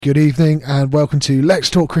Good evening and welcome to Let's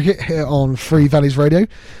Talk Cricket here on Free Valleys Radio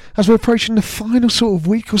as we're approaching the final sort of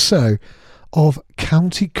week or so of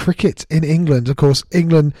county cricket in England. Of course,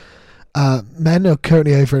 England men are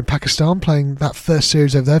currently over in Pakistan playing that first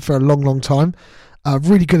series over there for a long time.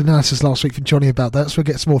 Really good analysis last week from Johnny about that, so we'll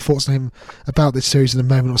get some more thoughts on him about this series in a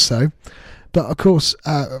moment or so. But of course,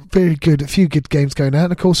 a few good games going out,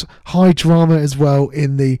 and of course high drama as well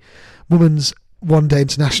in the women's One Day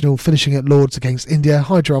International finishing at Lords against India.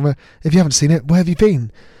 High drama. If you haven't seen it, where have you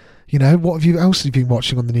been? You know, what else have you been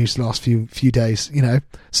watching on the news the last few days? You know,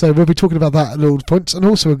 so we'll be talking about that at Lords points, and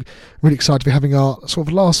also we're really excited to be having our sort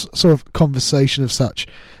of last sort of conversation of such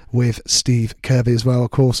with Steve Kirby as well, of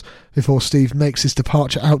course, before Steve makes his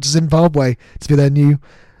departure out to Zimbabwe to be their new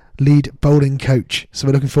lead bowling coach. So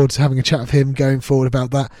we're looking forward to having a chat with him going forward about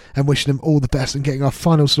that and wishing him all the best and getting our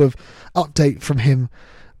final sort of update from him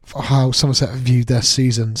for how Somerset have viewed their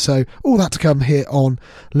season. So all that to come here on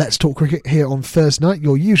Let's Talk Cricket here on Thursday night,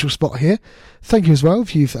 your usual spot here. Thank you as well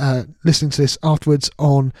if you've listening to this afterwards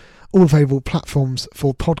on all available platforms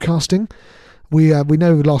for podcasting. We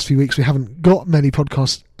know the last few weeks we haven't got many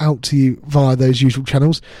podcasts out to you via those usual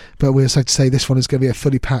channels, but we're excited to say this one is going to be a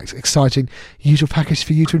fully packed, exciting, usual package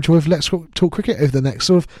for you to enjoy with Let's Talk Cricket over the next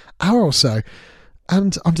sort of hour or so.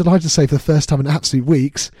 And I'm delighted to say for the first time in absolute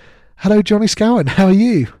weeks, hello, Johnny Scowen. How are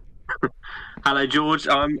you? Hello, George.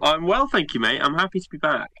 I'm well, thank you, mate. I'm happy to be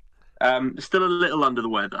back. Still a little under the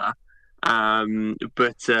weather,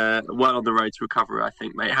 but well on the road to recovery, I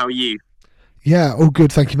think, mate. How are you? Yeah, all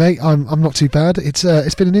good, thank you, mate. I'm not too bad. It's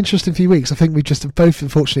been an interesting few weeks. I think we've just both,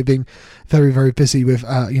 unfortunately, been very, very busy with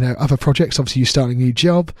other projects. Obviously, you starting a new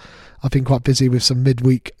job. I've been quite busy with some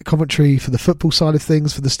midweek commentary for the football side of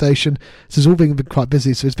things for the station. So it's all been quite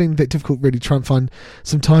busy. So it's been a bit difficult, really, to try and find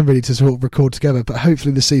some time really to sort of record together. But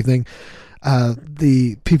hopefully this evening,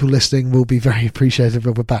 the people listening will be very appreciative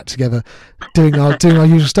of we're back together doing our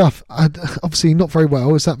usual stuff. Obviously, not very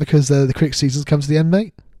well. Is that because the cricket season's come to the end,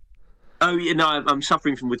 mate? Oh, yeah, no, I'm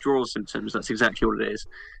suffering from withdrawal symptoms. That's exactly what it is.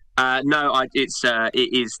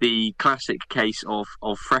 It is the classic case of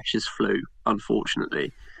freshers' flu,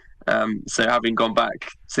 unfortunately. So having gone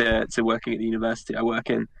back to working at the university I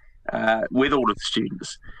work in with all of the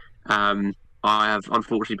students, I have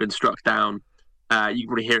unfortunately been struck down. You can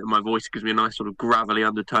probably hear it in my voice. It gives me a nice sort of gravelly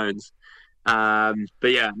undertones. But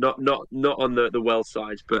yeah, not on the well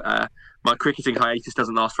side. But my cricketing hiatus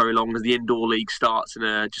doesn't last very long as the indoor league starts in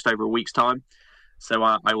just over a week's time. So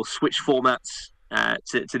I will switch formats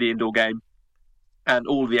to the indoor game and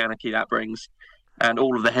all of the anarchy that brings and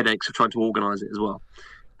all of the headaches of trying to organise it as well.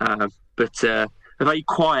 But a very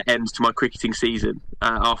quiet end to my cricketing season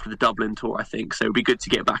after the Dublin tour, I think. So it'd be good to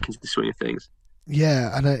get back into the swing of things.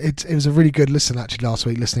 Yeah, and it was a really good listen actually last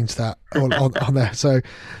week, listening to that on there. So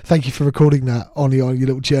thank you for recording that on your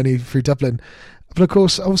little journey through Dublin. But of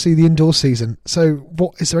course, obviously the indoor season. So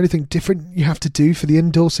what is there anything different you have to do for the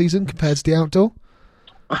indoor season compared to the outdoor?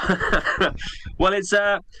 Well, it's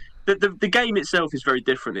the game itself is very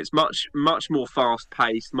different. It's much more fast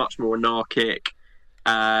paced, much more anarchic.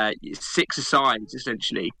 6-a-side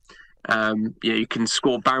essentially. You can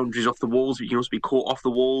score boundaries off the walls, but you can also be caught off the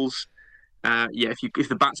walls. If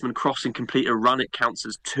the batsman cross and complete a run, it counts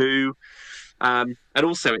as 2. And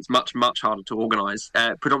also, it's much harder to organise,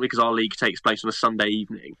 predominantly because our league takes place on a Sunday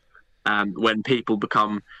evening, when people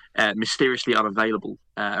become mysteriously unavailable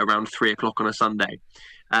around 3 o'clock on a Sunday.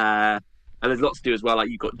 And there's lots to do as well. Like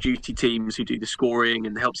you've got duty teams who do the scoring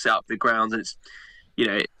and help set up the grounds, and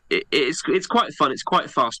it's quite fun. It's quite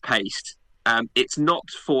fast paced. It's not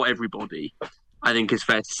for everybody, I think it's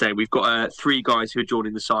fair to say. We've got 3 guys who are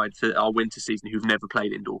joining the side for our winter season who've never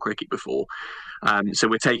played indoor cricket before. So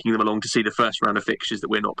we're taking them along to see the first round of fixtures that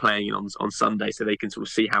we're not playing in on Sunday, so they can sort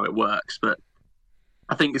of see how it works. But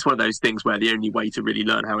I think it's one of those things where the only way to really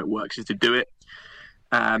learn how it works is to do it.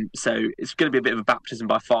 So it's going to be a bit of a baptism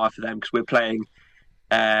by fire for them, because we're playing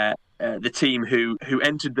the team who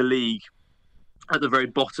entered the league at the very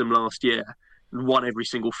bottom last year and won every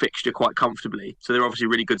single fixture quite comfortably. So they're obviously a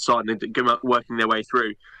really good side and they're working their way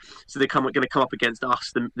through. So they're going to come up against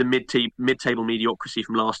us, the mid-table mediocrity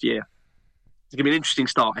from last year. It's going to be an interesting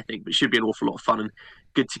start, I think, but it should be an awful lot of fun and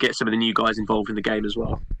good to get some of the new guys involved in the game as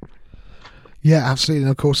well. Yeah, absolutely.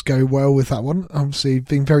 And of course, go well with that one. Obviously,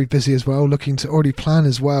 being very busy as well, looking to already plan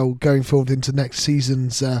as well going forward into next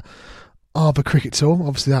season's Arbor Cricket Tour.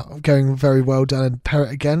 Obviously, that going very well down in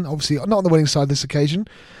Perrott again. Obviously, not on the winning side this occasion,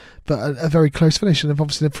 but a very close finish, and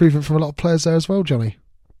obviously an improvement from a lot of players there as well, Johnny.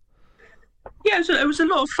 Yeah, it was a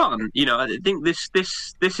lot of fun. I think this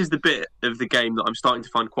is the bit of the game that I'm starting to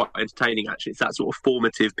find quite entertaining. Actually, it's that sort of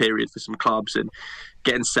formative period for some clubs and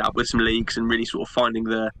getting set up with some leagues and really sort of finding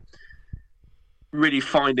the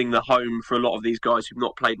home for a lot of these guys who've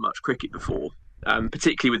not played much cricket before.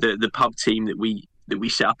 Particularly with the pub team that we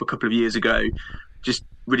set up a couple of years ago, just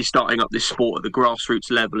really starting up this sport at the grassroots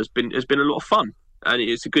level has been a lot of fun, and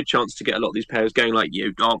it's a good chance to get a lot of these players going. Like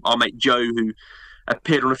our mate Joe, who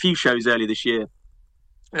appeared on a few shows earlier this year,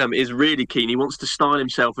 is really keen. He wants to style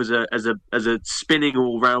himself as a spinning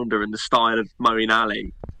all rounder in the style of Moeen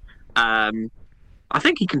Ali. I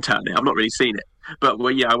think he can turn it. I've not really seen it, but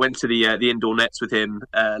I went to the indoor nets with him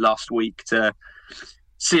last week to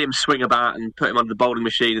see him swing a bat and put him under the bowling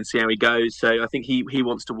machine and see how he goes. So I think he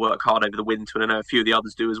wants to work hard over the winter, and I know a few of the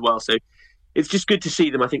others do as well. So it's just good to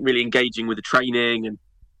see them, I think, really engaging with the training and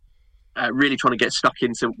really trying to get stuck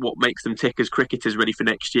into what makes them tick as cricketers ready for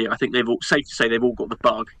next year. I think safe to say they've all got the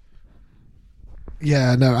bug.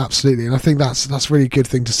 Yeah, no, absolutely. And I think that's a really good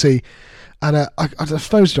thing to see. And I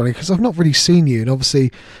suppose, Johnny, because I've not really seen you, and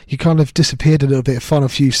obviously you kind of disappeared a little bit on a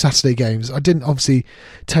few Saturday games. I didn't obviously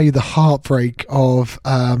tell you the heartbreak of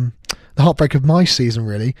my season.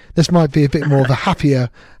 Really, this might be a bit more of a happier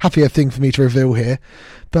thing for me to reveal here.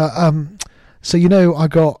 But so I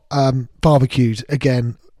got barbecued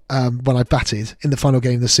again when I batted in the final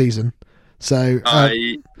game of the season. So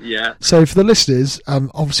So for the listeners,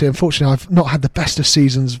 obviously, unfortunately, I've not had the best of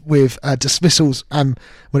seasons with dismissals when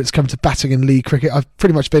it's come to batting in league cricket. I've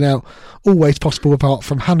pretty much been out all ways possible apart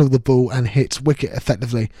from handle the ball and hit wicket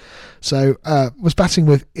effectively. So was batting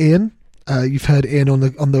with Ian. You've heard Ian on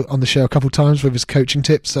the show a couple of times with his coaching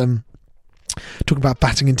tips, talking about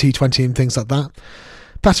batting in T20 and things like that.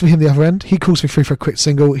 Batting with him the other end, he calls me through for a quick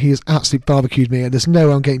single. He has absolutely barbecued me, and there's no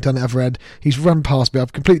way I'm getting done at the other end. He's run past me.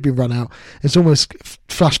 I've completely been run out. It's almost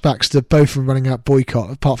flashbacks to both of them running out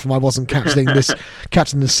boycott, apart from I wasn't captaining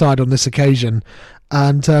the side on this occasion.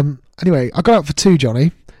 And anyway, I got out for 2,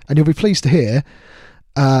 Johnny, and you'll be pleased to hear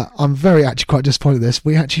I'm actually quite disappointed with this.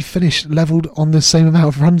 We actually finished levelled on the same amount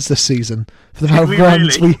of runs this season for the amount of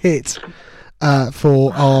runs we hit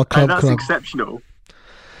for our club. That's exceptional.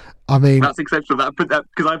 I mean, that's exceptional. That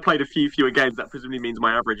because I played a few fewer games, that presumably means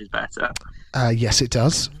my average is better. Yes, it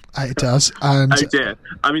does. It does. And oh dear.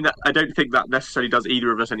 I mean, I don't think that necessarily does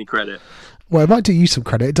either of us any credit. Well, it might do you some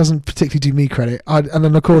credit. It doesn't particularly do me credit. And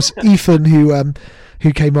then, of course, Ethan,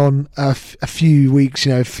 who came on a few weeks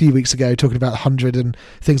ago, talking about 100 and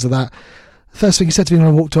things like that. First thing he said to me when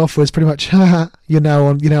I walked off was pretty much, "You're now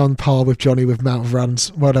on par with Johnny with amount of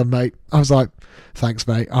runs. Well done, mate." I was like, "Thanks,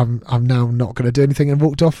 mate. I'm now not going to do anything," and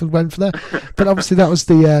walked off and went for that. But obviously, that was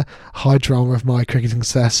the high drama of my cricketing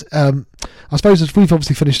success. I suppose as we've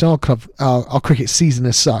obviously finished our cricket season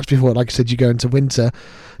as such. Before, like I said, you go into winter.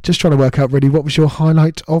 Just trying to work out really what was your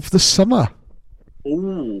highlight of the summer.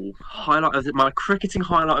 Oh, my cricketing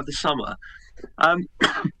highlight of the summer.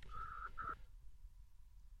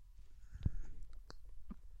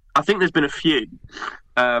 I think there's been a few.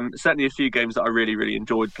 Certainly a few games that I really, really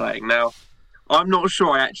enjoyed playing. Now, I'm not sure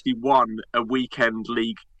I actually won a weekend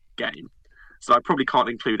league game, so I probably can't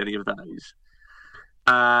include any of those.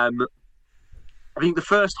 I think the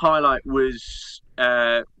first highlight was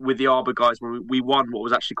with the Arbor guys when we won what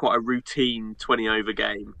was actually quite a routine 20-over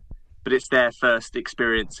game. But it's their first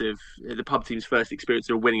experience of the pub team's first experience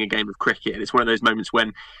of winning a game of cricket. And it's one of those moments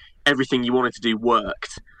when everything you wanted to do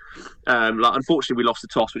worked. Unfortunately, we lost the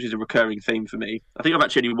toss, which is a recurring theme for me. I think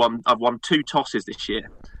I've won 2 tosses this year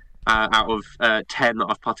out of 10 that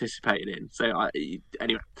I've participated in. So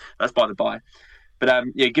anyway, that's by the by. But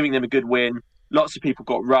giving them a good win. Lots of people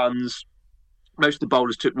got runs. Most of the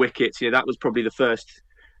bowlers took wickets. That was probably the first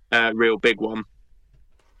real big one.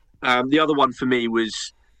 The other one for me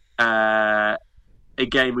was a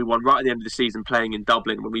game we won right at the end of the season playing in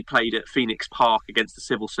Dublin when we played at Phoenix Park against the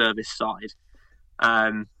civil service side.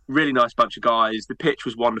 Really nice bunch of guys. The pitch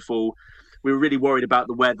was wonderful. We were really worried about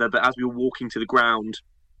the weather, but as we were walking to the ground,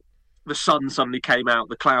 the sun suddenly came out,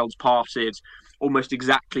 the clouds parted almost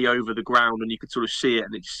exactly over the ground, and you could sort of see it,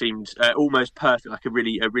 and it just seemed almost perfect, like a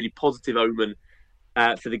really positive omen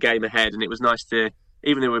for the game ahead. And it was nice to,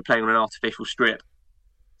 even though we were playing on an artificial strip,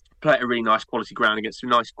 play at a really nice quality ground against a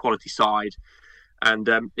nice quality side and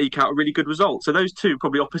eke out a really good result. So those two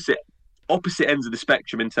probably opposite ends of the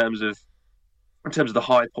spectrum in terms of the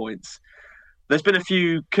high points. There's been a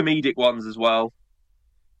few comedic ones as well.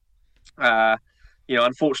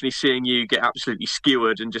 Unfortunately, seeing you get absolutely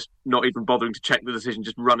skewered and just not even bothering to check the decision,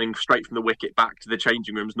 just running straight from the wicket back to the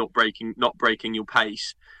changing rooms, not breaking your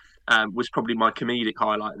pace, was probably my comedic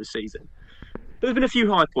highlight of the season. There's been a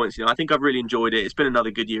few high points. I think I've really enjoyed it. It's been another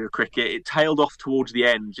good year of cricket. It tailed off towards the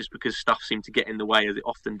end just because stuff seemed to get in the way, as it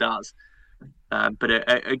often does. But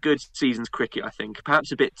a good season's cricket, I think.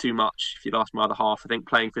 Perhaps a bit too much, if you'd ask my other half. I think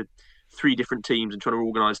playing for 3 different teams and trying to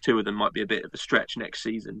organise 2 of them might be a bit of a stretch next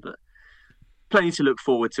season. But plenty to look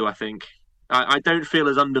forward to, I think. I don't feel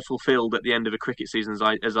as underfulfilled at the end of a cricket season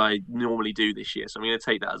as I normally do this year. So I'm going to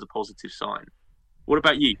take that as a positive sign. What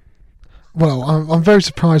about you? Well, I'm very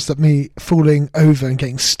surprised that me falling over and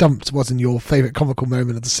getting stumped wasn't your favourite comical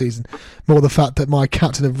moment of the season. More the fact that my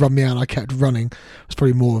captain had run me out and I kept running was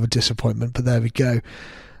probably more of a disappointment, but there we go.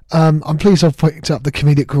 I'm pleased I've picked up the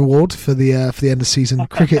comedic reward for the end of season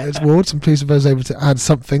cricket awards. I'm pleased I was able to add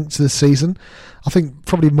something to the season. I think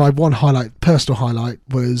probably my one personal highlight,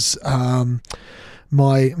 was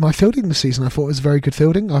my fielding this season. I thought it was very good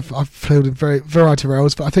fielding. I've fielded variety of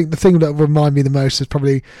roles, but I think the thing that will remind me the most is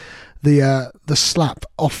probably the slap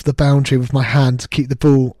off the boundary with my hand to keep the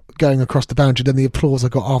ball going across the boundary, then the applause I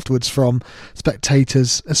got afterwards from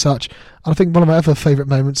spectators as such. And I think one of my other favourite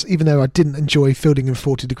moments, even though I didn't enjoy fielding in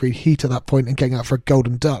 40-degree heat at that point and getting out for a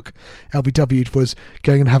golden duck LBW'd, was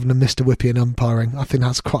going and having a Mr. Whippy and umpiring. I think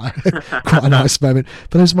that's quite a nice moment.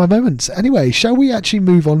 But those are my moments. Anyway, shall we actually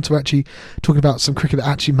move on to actually talking about some cricket that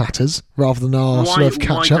actually matters rather than our sort of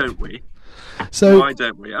catch up? Why don't we? Why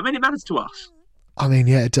don't we? I mean, it matters to us. I mean,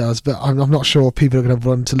 yeah, it does, but I'm not sure people are going to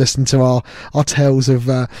want to listen to our tales of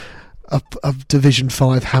Division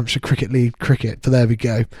 5 Hampshire Cricket League cricket. But there we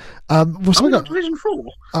go. Division 4?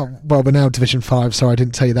 Oh, well, we're now Division 5, sorry, I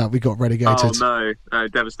didn't tell you that. We got relegated. Oh, no.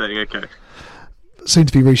 Devastating, okay. Soon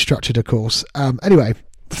to be restructured, of course. Anyway,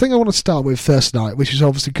 the thing I want to start with first night, which has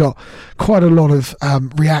obviously got quite a lot of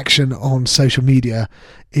reaction on social media,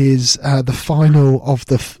 is the final of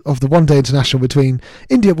the one-day international between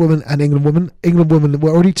India women and England women. England women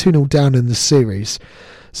were already 2-0 down in the series,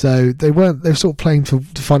 so they were sort of playing to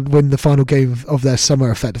win the final game of their summer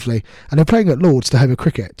effectively, and they're playing at Lord's, the home of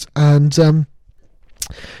cricket. And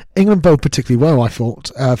England bowled particularly well, I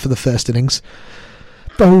thought, for the first innings.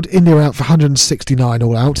 Bowled India out for 169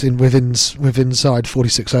 all out inside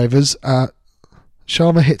 46 overs.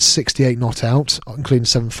 Sharma hit 68 not out, including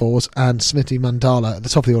 7 fours, and Smriti Mandala at the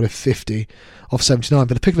top of the order 50 off 79.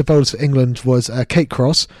 But the pick of the bowlers for England was Kate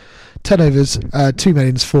Cross, 10 overs, 2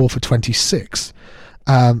 maidens, 4 for 26.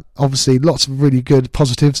 Obviously, lots of really good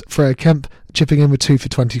positives. Freya Kemp chipping in with 2 for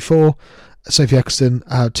 24. Sophie Eccleston,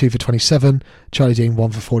 2 for 27. Charlie Dean,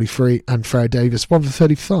 1 for 43. And Freya Davis, 1 for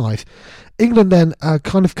 35. England then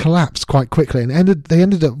kind of collapsed quite quickly and they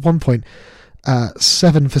ended at one point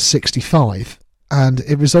 7 for 65. And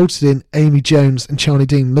it resulted in Amy Jones and Charlie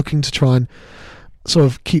Dean looking to try and sort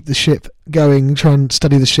of keep the ship going, try and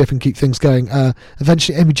steady the ship and keep things going.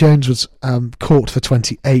 Eventually, Amy Jones was caught for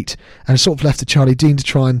 28 and sort of left to Charlie Dean to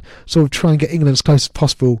try and get England as close as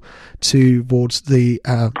possible towards the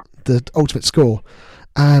ultimate score.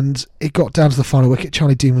 And it got down to the final wicket.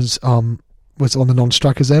 Charlie Dean was on the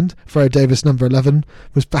non-striker's end. Freya Davis, number 11,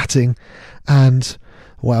 was batting, and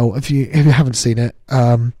well, if you haven't seen it,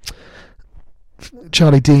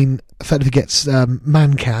 Charlie Dean effectively gets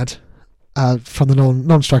man-cad from the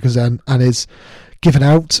non-striker's end and is given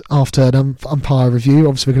out after an umpire review.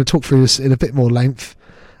 Obviously, we're going to talk through this in a bit more length.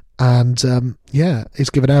 And he's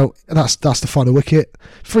given out. That's the final wicket.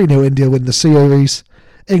 3-0 India win the series.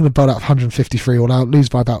 England bowled out 153 all out, lose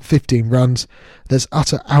by about 15 runs. There's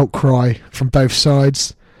utter outcry from both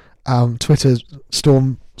sides. Twitter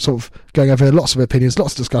storm sort of going over lots of opinions,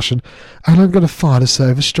 lots of discussion. And I'm going to fire this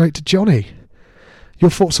over straight to Johnny. Your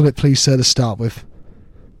thoughts on it, please, sir, to start with.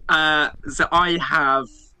 So I have,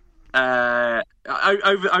 over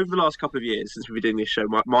the last couple of years since we've been doing this show,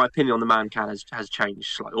 my opinion on the man-can has changed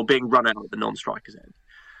slightly, or being run out at the non-striker's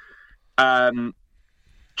end.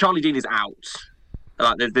 Charlie Dean is out.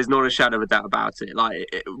 There's not a shadow of a doubt about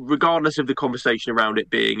it. Regardless of the conversation around it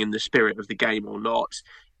being in the spirit of the game or not,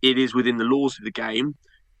 it is within the laws of the game,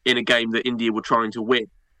 in a game that India were trying to win.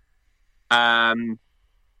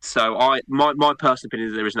 So my personal opinion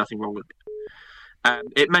is there is nothing wrong with it.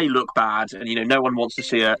 It may look bad, and no one wants to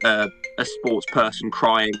see a sports person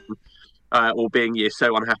crying or being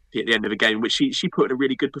so unhappy at the end of a game, which she put in a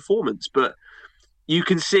really good performance. But you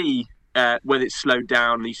can see when it's slowed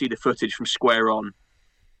down, and you see the footage from square on,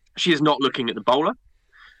 she is not looking at the bowler.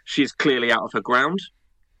 She is clearly out of her ground,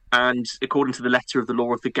 and according to the letter of the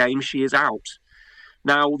law of the game, she is out.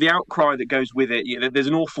 Now, the outcry that goes with it, there's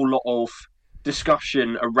an awful lot of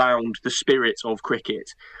discussion around the spirit of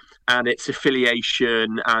cricket and its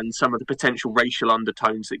affiliation and some of the potential racial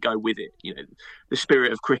undertones that go with it. The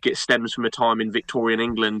spirit of cricket stems from a time in Victorian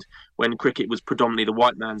England when cricket was predominantly the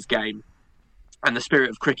white man's game. And the spirit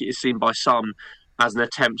of cricket is seen by some as an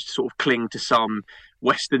attempt to sort of cling to some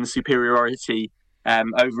Western superiority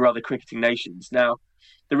over other cricketing nations. Now,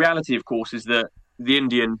 the reality, of course, is that the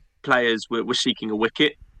Indian players were seeking a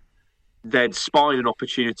wicket. They'd spied an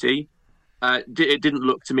opportunity. It didn't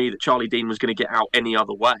look to me that Charlie Dean was going to get out any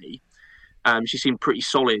other way. She seemed pretty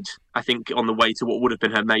solid, I think, on the way to what would have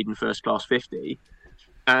been her maiden first-class 50.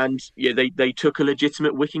 And yeah, they took a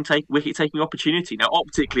legitimate wicket-taking opportunity. Now,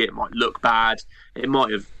 optically, it might look bad. It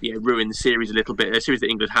might have ruined the series a little bit, a series that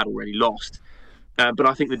England had already lost. But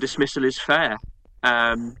I think the dismissal is fair.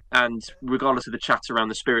 And regardless of the chatter around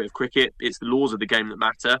the spirit of cricket, it's the laws of the game that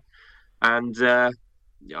matter. And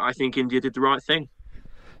I think India did the right thing.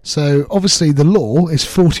 So, obviously, the law is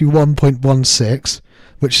 41.16,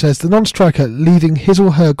 which says the non-striker leaving his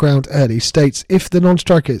or her ground early states if the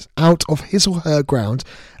non-striker is out of his or her ground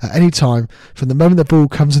at any time from the moment the ball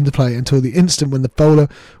comes into play until the instant when the bowler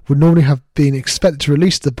would normally have been expected to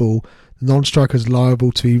release the ball, the non-striker is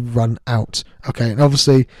liable to be run out. Okay, and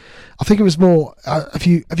obviously, I think it was more. Have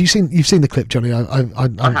you seen the clip, Johnny? I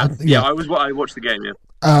have. Yeah, I watched the game. Yeah.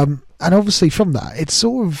 And obviously, from that, it's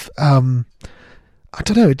sort of. I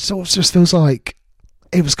don't know, it sort of just feels like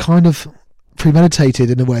it was kind of premeditated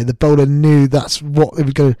in a way. The bowler knew that's what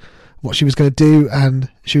she was going to do, and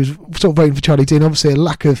she was sort of waiting for Charlie Dean. Obviously, a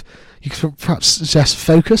lack of, you could perhaps suggest,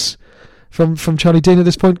 focus from Charlie Dean at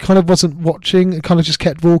this point. Kind of wasn't watching, it kind of just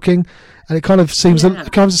kept walking, and it kind of seems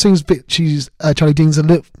Charlie Dean's a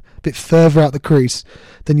little bit further out the crease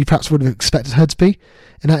than you perhaps would have expected her to be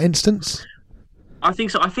in that instance. I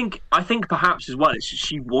think so. I think perhaps as well,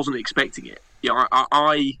 she wasn't expecting it. Yeah,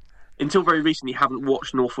 I until very recently haven't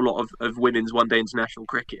watched an awful lot of women's one-day international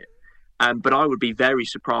cricket, but I would be very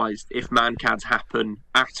surprised if mancads happen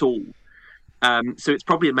at all. So it's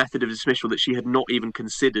probably a method of dismissal that she had not even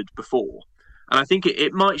considered before. And I think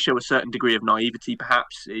it might show a certain degree of naivety,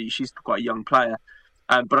 perhaps. She's quite a young player.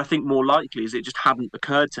 But I think more likely is it just hadn't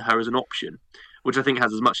occurred to her as an option, which I think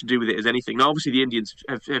has as much to do with it as anything. Now, obviously, the Indians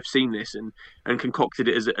have seen this and concocted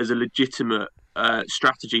it as a legitimate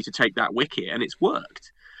strategy to take that wicket, and it's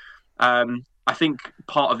worked. I think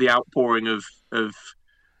part of the outpouring of I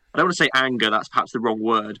don't want to say anger, that's perhaps the wrong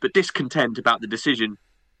word, but discontent about the decision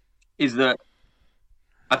is that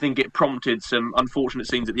I think it prompted some unfortunate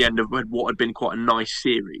scenes at the end of what had been quite a nice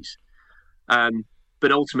series.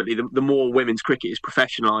 But ultimately, the more women's cricket is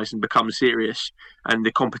professionalised and becomes serious and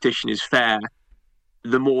the competition is fair,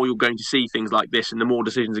 the more you're going to see things like this and the more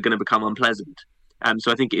decisions are going to become unpleasant.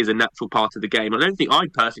 So I think it is a natural part of the game. I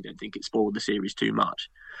personally don't think it spoiled the series too much.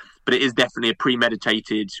 But it is definitely a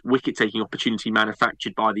premeditated wicket-taking opportunity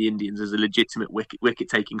manufactured by the Indians as a legitimate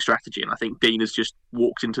wicket-taking strategy. And I think Dean has just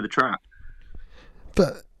walked into the trap.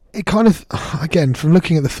 But it kind of, again, from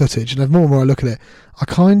looking at the footage, and the more and more I look at it, I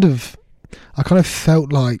kind of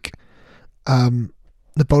felt like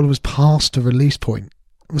the bowler was past a release point.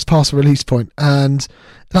 And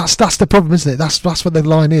that's the problem, isn't it? That's what the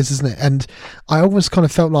line is, isn't it? And I almost kind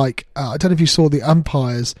of felt like I don't know if you saw the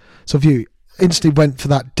umpires' sort of view instantly went for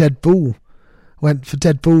that dead ball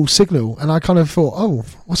signal, and I kind of thought, oh,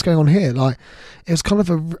 what's going on here? Like, it was kind of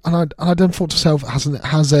and I don't thought to myself,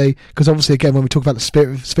 because obviously again when we talk about the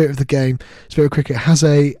spirit of the game, spirit of cricket, has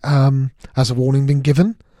a warning been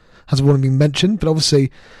given, has a warning been mentioned, but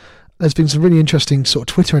obviously there's been some really interesting sort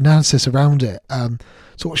of Twitter analysis around it,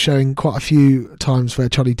 sort of showing quite a few times where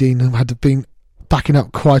Charlie Dean had been backing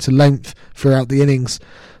up quite a length throughout the innings,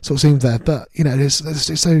 sort of seems there. But, you know, it's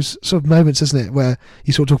those sort of moments, isn't it, where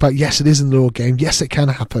you sort of talk about, yes, it is in the law game, yes, it can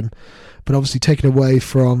happen, but obviously taken away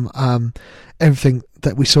from everything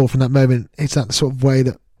that we saw from that moment, it's that sort of way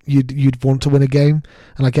that you'd want to win a game.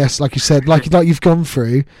 And I guess, like you said, like you've gone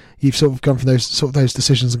through, you've sort of gone from those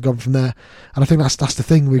decisions and gone from there. And I think that's the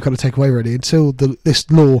thing we've got to take away really, until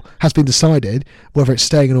this law has been decided, whether it's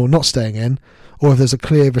staying in or not staying in, or if there's a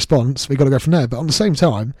clear response, we've got to go from there. But at the same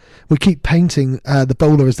time, we keep painting the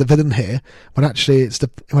bowler as the villain here, when actually it's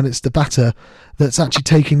the batter that's actually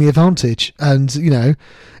taking the advantage. And, you know,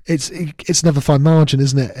 it's never fine margin,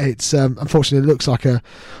 isn't it? It's unfortunately, it looks like a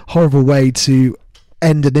horrible way to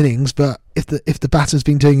end an innings, but if the batter's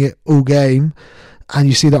been doing it all game and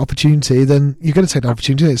you see that opportunity, then you're going to take the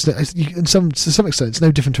opportunity. To some extent, it's no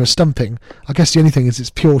different to a stumping. I guess the only thing is it's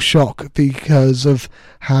pure shock because of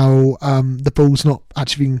how the ball's not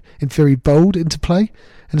actually being, in theory, bowled into play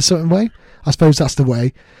in a certain way. I suppose that's the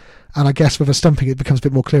way. And I guess with a stumping, it becomes a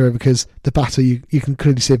bit more clearer because the batter, you can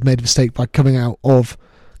clearly see, have made a mistake by coming out of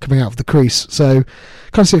the crease. So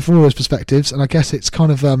kind of see it from all those perspectives. And I guess it's kind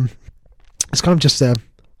of just a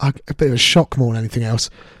bit of a shock more than anything else,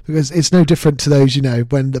 because it's no different to those, you know,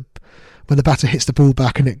 when the when the batter hits the ball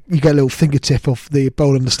back and you get a little fingertip off the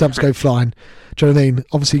bowler and the stumps go flying. Do you know what I mean?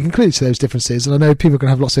 Obviously, you can clearly see those differences, and I know people are going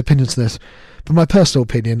to have lots of opinions on this, but my personal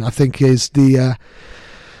opinion, I think, is the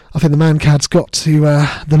man-cad's got to,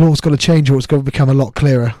 the law's got to change, or it's got to become a lot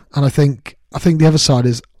clearer. And I think the other side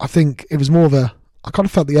is, I think it was more of I kind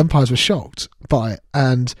of felt the umpires were shocked by it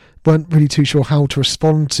and weren't really too sure how to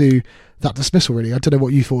respond to that dismissal, really. I don't know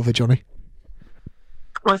what you thought of it, Johnny.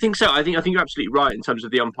 Well, I think so. I think you're absolutely right in terms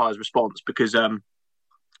of the umpire's response, because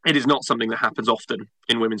it is not something that happens often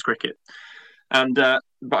in women's cricket. And but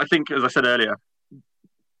I think, as I said earlier,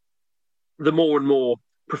 the more and more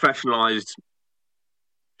professionalised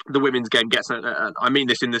the women's game gets, I mean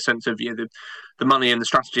this in the sense of the money and the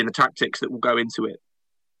strategy and the tactics that will go into it,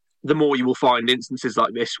 the more you will find instances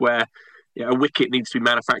like this where a wicket needs to be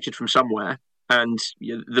manufactured from somewhere, and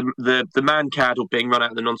the man-cad, or being run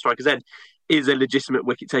out of the non-striker's end, is a legitimate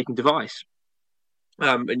wicket-taking device.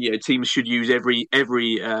 And teams should use every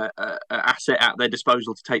asset at their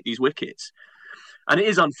disposal to take these wickets. And it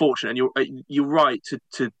is unfortunate, and you're right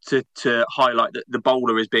to highlight that the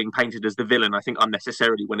bowler is being painted as the villain, I think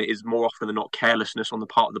unnecessarily, when it is more often than not carelessness on the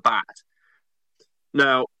part of the bat.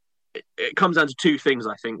 Now, it comes down to two things,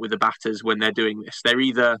 I think, with the batters when they're doing this. They're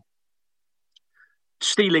either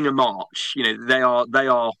stealing a march, they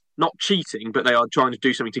are not cheating, but they are trying to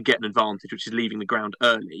do something to get an advantage, which is leaving the ground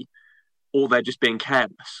early, or they're just being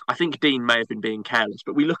careless. I think Dean may have been being careless,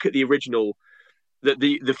 but we look at the original,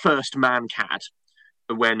 the first man-cad,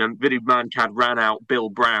 when Vidu Man-cad ran out Bill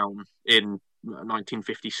Brown in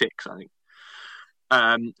 1956, I think.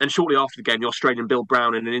 And shortly after the game, the Australian Bill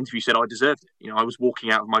Brown in an interview said, "I deserved it. I was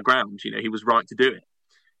walking out of my ground. He was right to do it."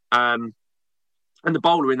 And the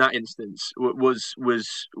bowler in that instance was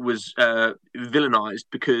villainised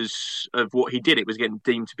because of what he did. It was getting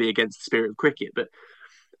deemed to be against the spirit of cricket. But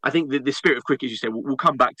I think the spirit of cricket, as you say, we'll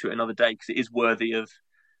come back to it another day, because it is worthy of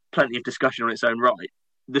plenty of discussion on its own right.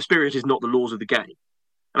 The spirit is not the laws of the game.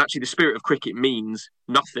 And actually, the spirit of cricket means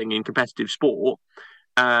nothing in competitive sport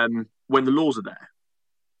when the laws are there.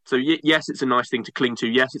 So yes, it's a nice thing to cling to.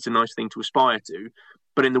 Yes, it's a nice thing to aspire to.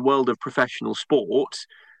 But in the world of professional sport,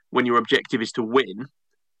 when your objective is to win,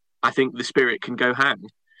 I think the spirit can go hang.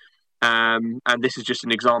 And this is just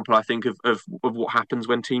an example, I think, of what happens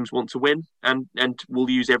when teams want to win and will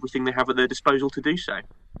use everything they have at their disposal to do so.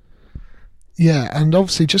 Yeah, and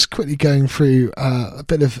obviously just quickly going through a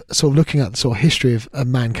bit of sort of looking at the sort of history of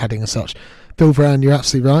man-cadding and such. Bill Brown, you're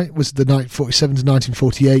absolutely right, was the 1947 to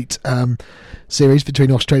 1948 series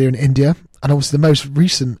between Australia and India. And obviously the most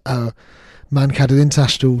recent man-cadded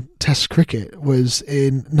international test cricket was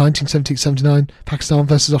in 1970-79 Pakistan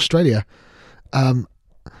versus Australia.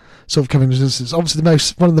 Sort of coming to this, obviously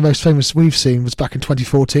one of the most famous we've seen was back in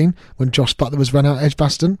 2014 when Josh Buttler was run out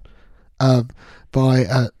Edgbaston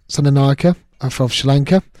by Sananayake from Sri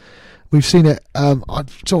Lanka. We've seen it,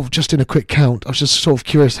 sort of just in a quick count, I was just sort of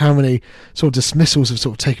curious how many sort of dismissals have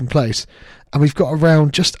sort of taken place. And we've got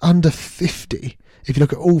around just under 50, if you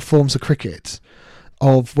look at all forms of cricket,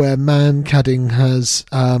 of where man-cadding has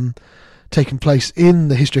taken place in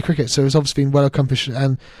the history of cricket. So it's obviously been well accomplished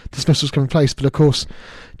and dismissals come in place. But of course,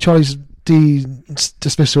 Charlie's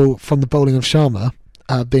dismissal from the bowling of Sharma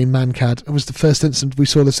being man-cad, it was the first instance we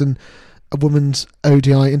saw this in a women's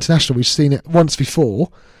ODI international. We've seen it once before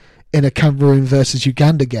in a Cameroon versus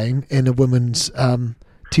Uganda game in a women's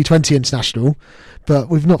T20 international, but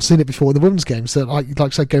we've not seen it before in the women's game. So like I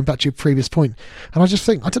said, going back to your previous point, and I just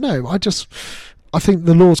think, I don't know, I think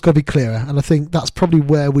the law's got to be clearer, and I think that's probably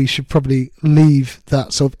where we should probably leave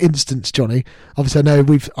that sort of instance, Johnny. Obviously, I know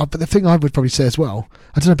but the thing I would probably say as well,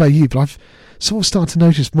 I don't know about you, but I've sort of started to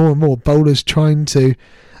notice more and more bowlers trying to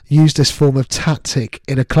use this form of tactic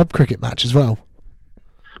in a club cricket match as well.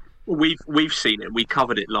 We've seen it. We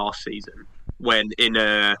covered it last season when in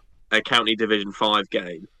a County Division 5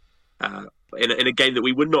 game, in a game that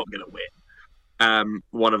we were not going to win,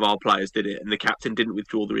 one of our players did it and the captain didn't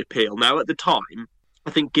withdraw the appeal. Now, at the time,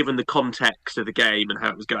 I think given the context of the game and how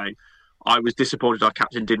it was going, I was disappointed our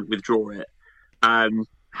captain didn't withdraw it.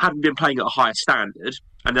 Hadn't been playing at a higher standard,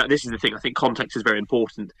 and this is the thing, I think context is very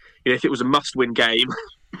important. If it was a must-win game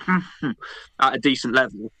at a decent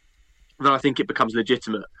level, then I think it becomes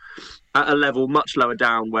legitimate. At a level much lower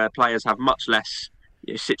down where players have much less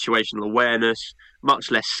situational awareness, much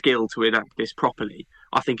less skill to enact this properly,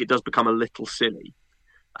 I think it does become a little silly.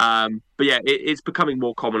 But yeah, it's becoming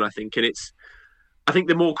more common, I think, and I think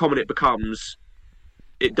the more common it becomes,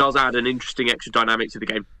 it does add an interesting extra dynamic to the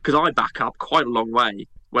game, because I back up quite a long way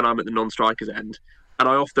when I'm at the non-striker's end, and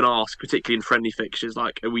I often ask, particularly in friendly fixtures,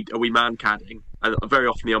 like, are we man-cadding? And very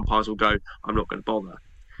often the umpires will go, I'm not going to bother.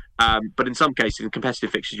 But in some cases, in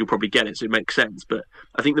competitive fixtures, you'll probably get it, so it makes sense. But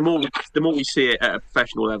I think the more we see it at a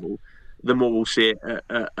professional level, the more we'll see it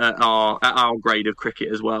at our grade of cricket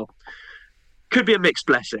as well. Could be a mixed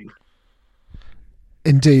blessing.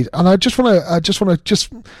 Indeed, and I just want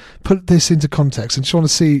to put this into context and just want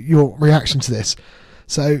to see your reaction to this.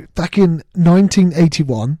 So back in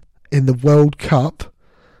 1981, in the World Cup,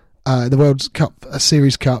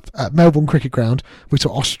 Series Cup at Melbourne Cricket Ground, we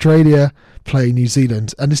saw Australia play New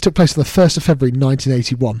Zealand, and this took place on the 1st of February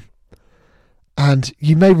 1981. And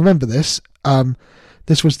you may remember this.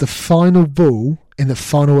 This was the final ball in the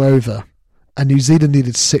final over, and New Zealand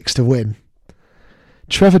needed 6 to win.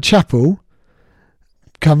 Trevor Chappell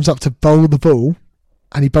comes up to bowl the ball,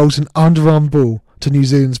 and he bowls an underarm ball to New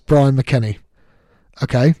Zealand's Brian McKenny.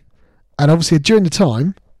 Okay, and obviously during the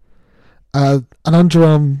time, an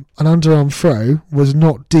underarm throw was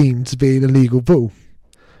not deemed to be an illegal ball.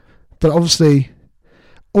 But obviously,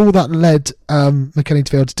 all that led McKenny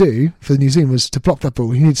to be able to do for New Zealand was to block that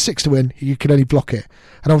ball. He needed 6 to win. He could only block it,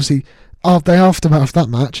 and obviously, the aftermath of that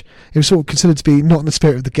match, it was sort of considered to be not in the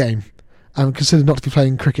spirit of the game, and considered not to be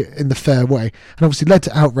playing cricket in the fair way, and obviously led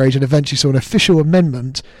to outrage and eventually saw an official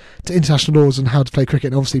amendment to international laws on how to play cricket,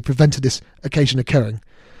 and obviously prevented this occasion occurring.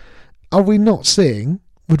 Would we not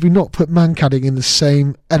put Mancadding in the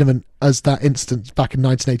same element as that instance back in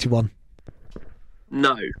 1981?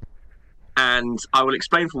 No. And I will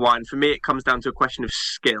explain for why. And for me, it comes down to a question of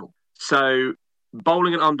skill. So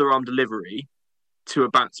bowling an underarm delivery to a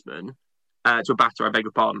batter, I beg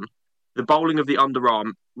your pardon, the bowling of the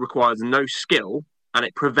underarm requires no skill, and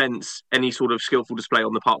it prevents any sort of skillful display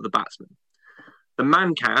on the part of the batsman. The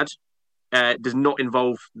Mancad does not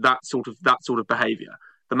involve that sort of behaviour.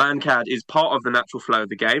 The Mancad is part of the natural flow of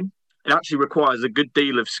the game. It actually requires a good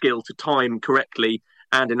deal of skill to time correctly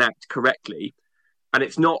and enact correctly. And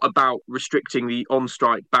it's not about restricting the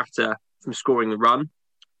on-strike batter from scoring the run.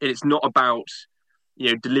 It's not about,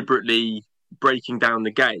 deliberately breaking down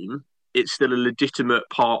the game. It's still a legitimate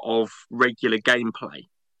part of regular gameplay,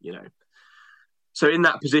 So in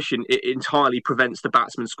that position, it entirely prevents the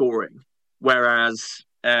batsman scoring. Whereas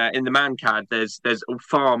in the Mancad, there's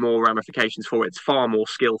far more ramifications for it. It's far more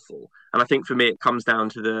skillful. And I think for me, it comes down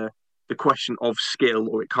to the question of skill,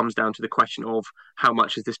 or it comes down to the question of how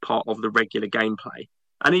much is this part of the regular gameplay.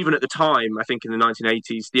 And even at the time, I think in the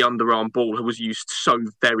 1980s, the underarm ball was used so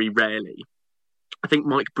very rarely. I think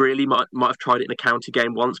Mike Brearley might have tried it in a county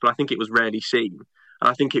game once, but I think it was rarely seen. And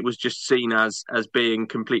I think it was just seen as being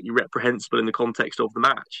completely reprehensible in the context of the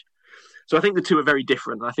match. So I think the two are very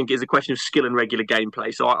different. I think it's a question of skill and regular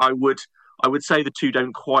gameplay. So I would say the two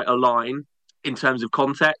don't quite align in terms of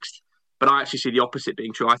context, but I actually see the opposite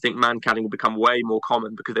being true. I think Mancadding will become way more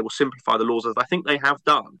common because they will simplify the laws, as I think they have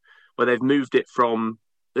done, where they've moved it to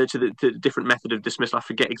the different method of dismissal. I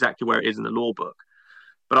forget exactly where it is in the law book.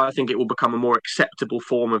 But I think it will become a more acceptable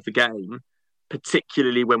form of the game,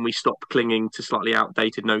 particularly when we stop clinging to slightly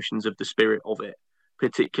outdated notions of the spirit of it,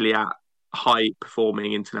 particularly at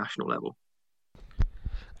high-performing international level.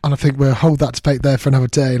 And I think we'll hold that debate there for another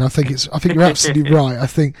day. And I think you're absolutely right. I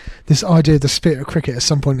think this idea of the spirit of cricket at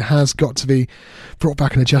some point has got to be brought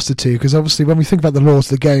back and adjusted to, because obviously when we think about the laws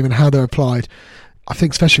of the game and how they're applied, I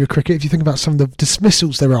think especially with cricket, if you think about some of the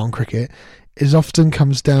dismissals there are on cricket, it often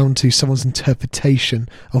comes down to someone's interpretation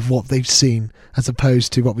of what they've seen as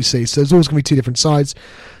opposed to what we see. So there's always going to be two different sides.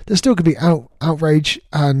 There's still going to be outrage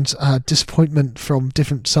and disappointment from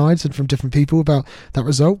different sides and from different people about that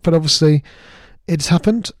result. But obviously it's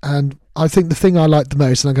happened. And I think the thing I like the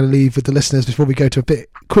most, and I'm going to leave with the listeners before we go to a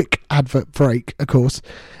quick advert break, of course,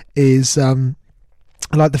 is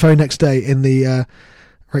like the very next day in the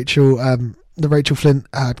Rachel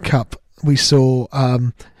Flint Cup, we saw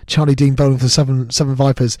Charlie Dean bowling for the Southern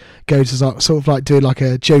Vipers go to sort of like do like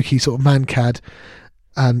a jokey sort of Mancad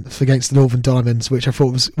and against the Northern Diamonds, which I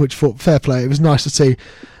thought fair play. It was nice to see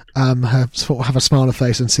her sort of have a smile on her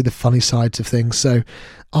face and see the funny sides of things. So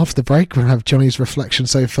after the break, we'll have Johnny's reflection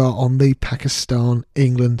so far on the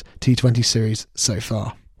Pakistan-England T20 series so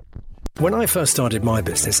far. When I first started my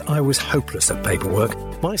business, I was hopeless at paperwork.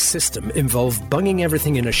 My system involved bunging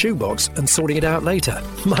everything in a shoebox and sorting it out later,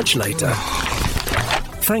 much later.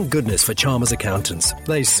 Thank goodness for Chalmers Accountants.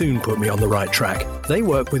 They soon put me on the right track. They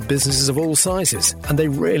work with businesses of all sizes, and they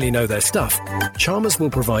really know their stuff. Chalmers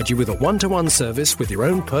will provide you with a one-to-one service with your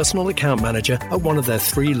own personal account manager at one of their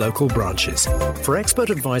 3 local branches. For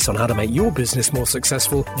expert advice on how to make your business more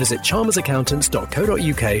successful, visit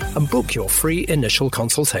chalmersaccountants.co.uk and book your free initial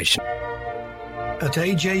consultation. At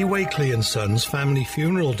AJ Wakely & Sons Family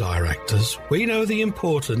Funeral Directors, we know the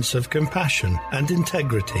importance of compassion and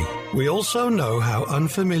integrity. We also know how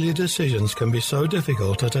unfamiliar decisions can be so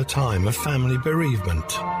difficult at a time of family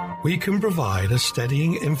bereavement. We can provide a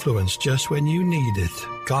steadying influence just when you need it,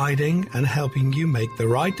 guiding and helping you make the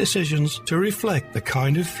right decisions to reflect the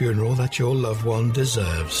kind of funeral that your loved one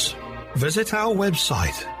deserves. Visit our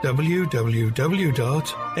website,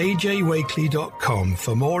 www.ajwakely.com,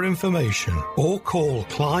 for more information, or call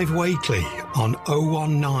Clive Wakely on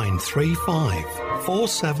 01935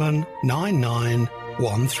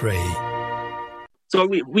 479913. So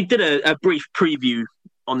we did a brief preview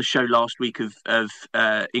on the show last week of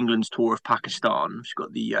England's tour of Pakistan. We've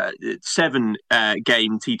got the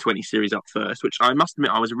 7-game T20 series up first, which I must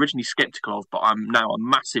admit I was originally sceptical of, but I'm now a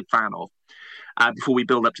massive fan of. Before we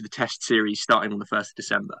build up to the Test series starting on the 1st of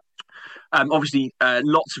December. Obviously,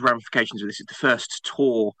 lots of ramifications of this. It's the first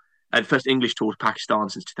tour, the first English tour to Pakistan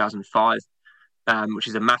since 2005, which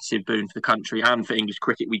is a massive boon for the country and for English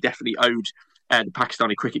cricket. We definitely owed the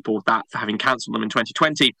Pakistani Cricket Board that for having cancelled them in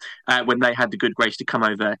 2020 when they had the good grace to come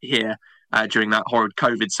over here during that horrid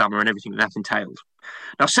COVID summer and everything that entailed.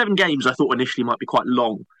 Now, 7 games I thought initially might be quite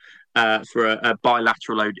long for a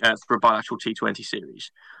bilateral T20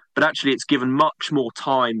 series. But actually, it's given much more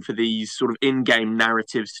time for these sort of in-game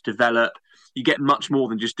narratives to develop. You get much more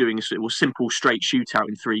than just doing a simple straight shootout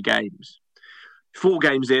in 3 games. 4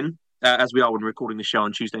 games in, as we are when recording the show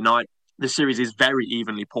on Tuesday night, the series is very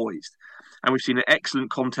evenly poised. And we've seen an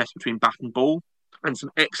excellent contest between bat and ball and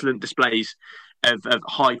some excellent displays of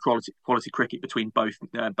high quality cricket between both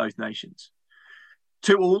nations.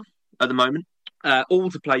 2-2 at the moment, all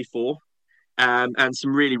to play for. And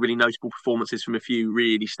some really, really notable performances from a few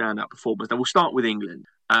really standout performers. Now, we'll start with England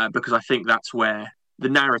because I think that's where the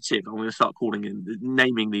narrative, I'm going to start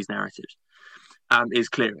naming these narratives, is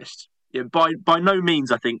clearest. You know, by no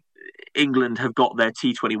means, I think, England have got their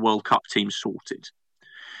T20 World Cup team sorted.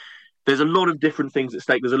 There's a lot of different things at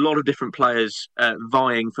stake. There's a lot of different players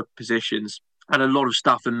vying for positions and a lot of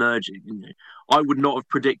stuff emerging. You know, I would not have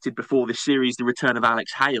predicted before this series the return of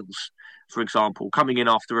Alex Hales, for example, coming in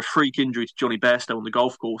after a freak injury to Johnny Bairstow on the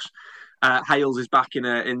golf course. Hales is back in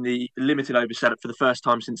the limited over setup for the first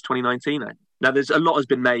time since 2019. Now, there's a lot has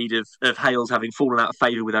been made of Hales having fallen out of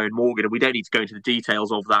favour with Owen Morgan, and we don't need to go into the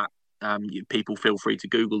details of that. People feel free to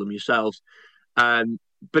Google them yourselves. But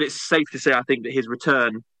it's safe to say, I think, that his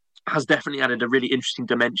return has definitely added a really interesting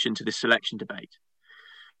dimension to this selection debate.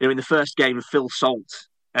 You know, in the first game, Phil Salt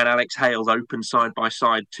and Alex Hales open side by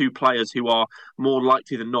side, 2 players who are more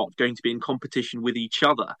likely than not going to be in competition with each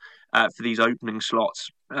other for these opening slots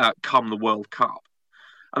come the World Cup.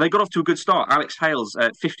 And they got off to a good start. Alex Hales,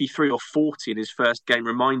 53 or 40 in his first game,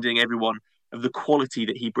 reminding everyone of the quality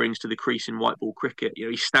that he brings to the crease in white ball cricket. You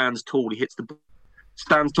know, he stands tall,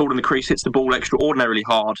 stands tall in the crease, hits the ball extraordinarily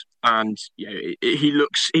hard, and you know, he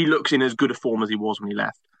looks in as good a form as he was when he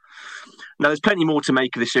left. Now, there's plenty more to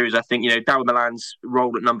make of this series, I think. You know, Dawid Malan's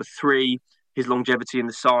role at number 3, his longevity in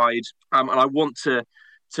the side. And I want to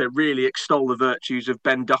really extol the virtues of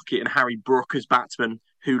Ben Duckett and Harry Brook as batsmen,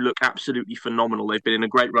 who look absolutely phenomenal. They've been in a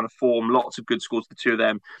great run of form, lots of good scores, the 2 of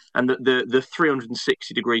them. And the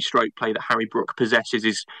 360-degree stroke play that Harry Brook possesses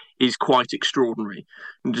is quite extraordinary.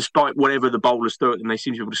 And despite whatever the bowlers throw at them, they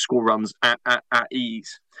seem to be able to score runs at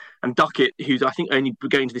ease. And Duckett, who's I think only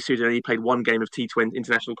going to this series only played 1 game of T20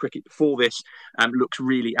 international cricket before this, looks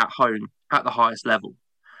really at home at the highest level.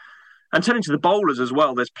 And turning to the bowlers as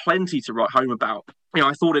well, there's plenty to write home about. You know,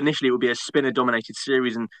 I thought initially it would be a spinner-dominated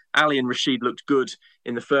series, and Ali and Rashid looked good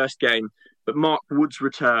in the first game. But Mark Wood's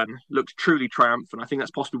return looked truly triumphant. I think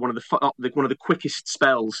that's possibly one of the quickest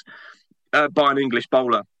spells by an English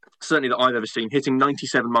bowler, certainly that I've ever seen, hitting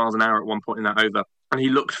 97 miles an hour at one point in that over. And he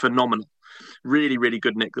looked phenomenal. Really, really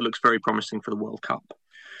good nick that looks very promising for the World Cup.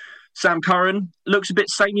 Sam Curran looks a bit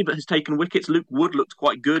samey, but has taken wickets. Luke Wood looked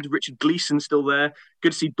quite good. Richard Gleeson still there.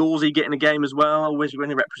 Good to see Dawsey getting a game as well. Always going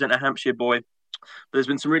to represent a Hampshire boy. But there's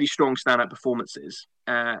been some really strong standout performances.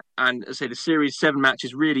 And as I say, the series, 7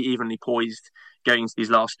 matches, really evenly poised going into these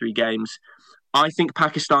last 3 games. I think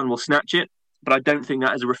Pakistan will snatch it, but I don't think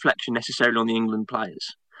that is a reflection necessarily on the England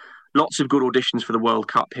players. Lots of good auditions for the World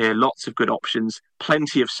Cup here, lots of good options,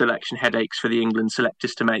 plenty of selection headaches for the England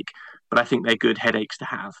selectors to make, but I think they're good headaches to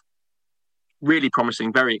have. Really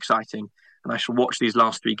promising, very exciting, and I shall watch these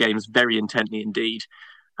last 3 games very intently indeed.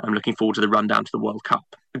 I'm looking forward to the run down to the World Cup.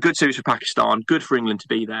 A good series for Pakistan, good for England to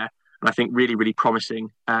be there, and I think really, really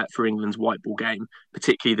promising for England's white ball game,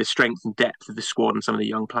 particularly the strength and depth of the squad and some of the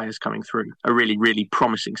young players coming through. A really, really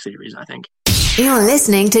promising series, I think. You're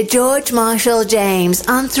listening to George Marshall James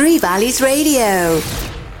on Three Valleys Radio.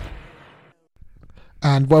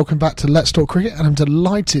 And welcome back to Let's Talk Cricket, and I'm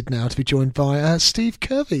delighted now to be joined by Steve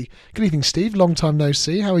Kirby. Good evening, Steve. Long time no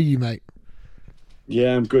see. How are you, mate?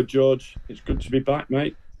 Yeah, I'm good, George. It's good to be back,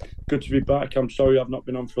 mate. Good to be back. I'm sorry I've not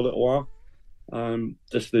been on for a little while.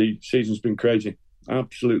 Just the season's been crazy.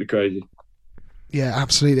 Absolutely crazy. Yeah,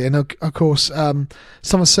 absolutely. And of course,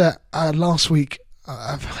 Somerset last week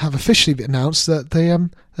have officially announced that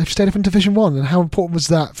they've stayed up in Division 1. And how important was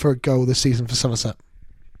that for a goal this season for Somerset?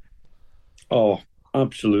 Oh,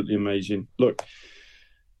 absolutely amazing. Look,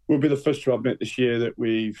 we'll be the first to admit this year that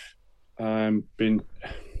we've been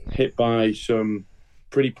hit by some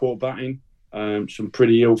pretty poor batting, some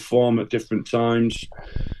pretty ill form at different times.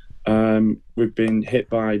 We've been hit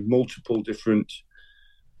by multiple different,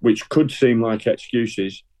 which could seem like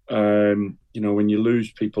excuses. When you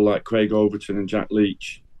lose people like Craig Overton and Jack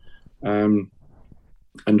Leach, and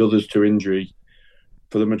others to injury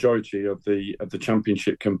for the majority of the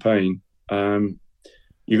championship campaign,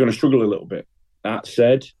 you're going to struggle a little bit. That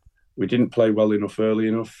said, we didn't play well enough early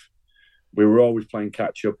enough. We were always playing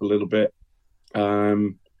catch up a little bit,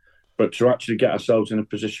 but to actually get ourselves in a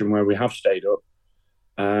position where we have stayed up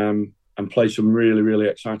and play some really, really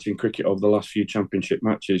exciting cricket over the last few championship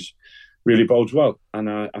matches really bodes well. And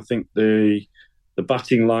I think the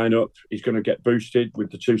batting lineup is going to get boosted with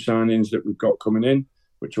the two signings that we've got coming in,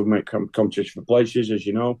 which will make competition for places, as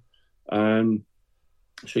you know.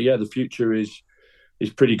 So yeah, the future is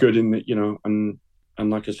pretty good in that, and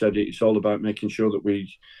like I said, it's all about making sure that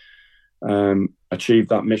we achieve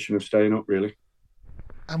that mission of staying up, really.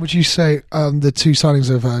 And would you say the two signings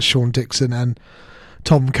of Sean Dixon and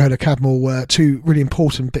Tom Kohler-Cadmore were two really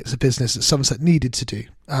important bits of business that Somerset needed to do,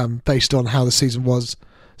 based on how the season was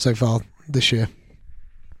so far this year?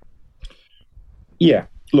 Yeah,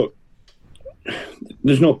 look,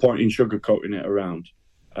 there's no point in sugarcoating it around.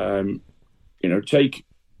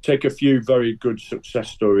 Take a few very good success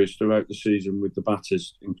stories throughout the season with the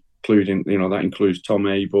batters, including, that includes Tom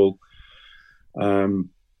Abel,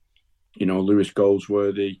 Lewis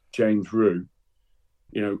Goldsworthy, James Rue,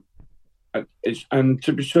 and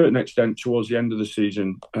to a certain extent towards the end of the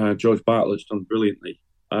season, George Bartlett's done brilliantly.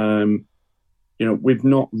 We've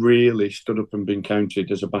not really stood up and been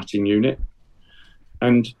counted as a batting unit,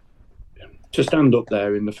 and to stand up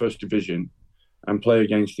there in the first division and play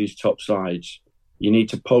against these top sides, you need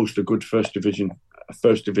to post a good first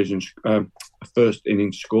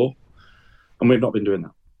innings score, and we've not been doing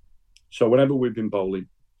that. So whenever we've been bowling,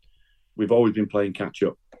 we've always been playing catch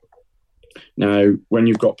up. Now, when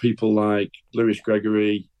you've got people like Lewis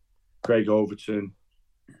Gregory, Craig Overton,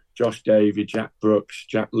 Josh Davey, Jack Brooks,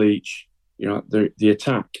 Jack Leach, the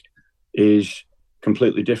attack is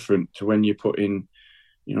completely different to when you put in,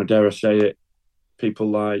 dare I say it, people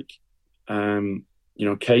like,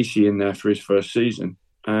 Casey in there for his first season.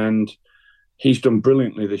 And he's done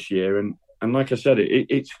brilliantly this year. And like I said,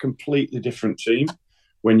 it's a completely different team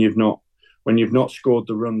when you've not scored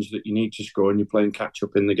the runs that you need to score and you're playing catch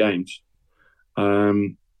up in the games.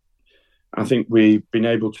 I think we've been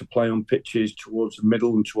able to play on pitches towards the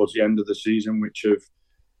middle and towards the end of the season, which have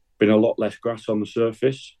been a lot less grass on the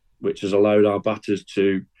surface, which has allowed our batters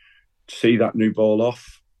to see that new ball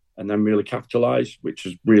off and then really capitalise, which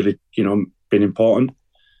has really, been important.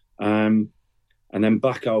 And then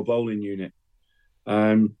back our bowling unit.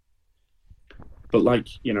 But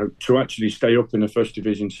to actually stay up in a first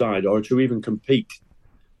division side or to even compete,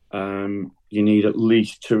 you need at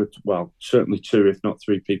least certainly two, if not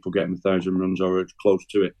three people getting 1,000 runs or close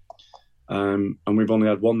to it. And we've only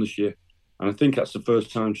had one this year. And I think that's the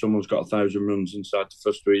first time someone's got 1,000 runs inside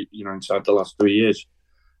the last 3 years.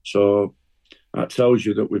 So that tells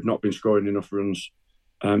you that we've not been scoring enough runs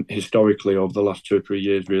historically over the last 2 or 3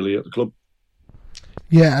 years, really, at the club.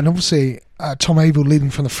 Yeah, and obviously Tom Abel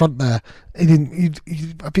leading from the front there.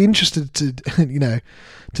 I'd be interested to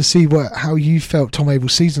to see how you felt Tom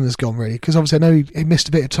Abel's season has gone, really, because obviously I know he missed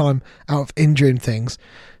a bit of time out of injury and things.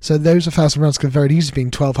 So those 1,000 runs could have very easily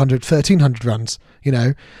been 1,200, 1,300 runs.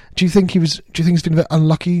 Do you think he's been a bit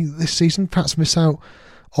unlucky this season? Perhaps miss out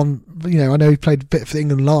on, I know he played a bit for the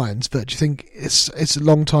England Lions, but do you think it's a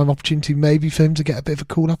long time opportunity maybe for him to get a bit of a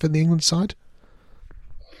call up in the England side?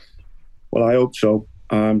 Well, I hope so.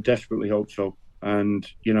 Desperately hope so. And,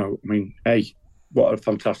 what a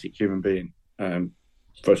fantastic human being,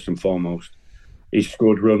 first and foremost. He's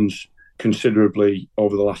scored runs considerably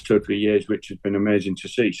over the last 2 or 3 years, which has been amazing to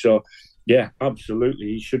see. So, yeah,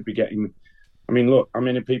 absolutely, he should be getting... look, how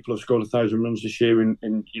many people have scored 1,000 runs this year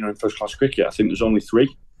in first-class cricket? I think there's only 3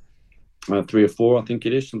 or 4, I think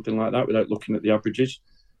it is, something like that, without looking at the averages.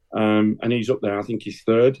 And he's up there. I think he's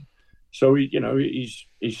third. So he's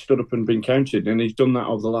stood up and been counted, and he's done that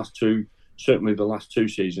over the last two certainly the last 2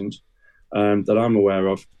 seasons that I'm aware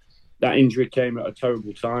of. That injury came at a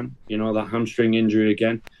terrible time, that hamstring injury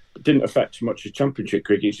again. It didn't affect so much his championship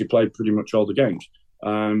cricket. He played pretty much all the games.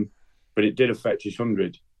 But it did affect his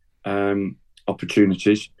 100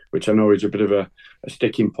 opportunities, which I know is a bit of a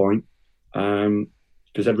sticking point,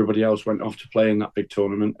 because everybody else went off to play in that big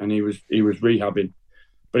tournament and he was rehabbing.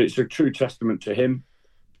 But it's a true testament to him,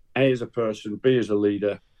 A, as a person, B, as a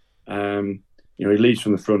leader. He leads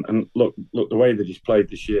from the front. And look, the way that he's played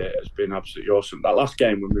this year has been absolutely awesome. That last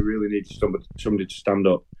game when we really needed somebody to stand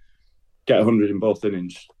up, get 100 in both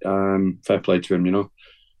innings, fair play to him,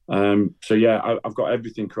 So, yeah, I've got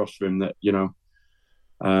everything crossed for him that,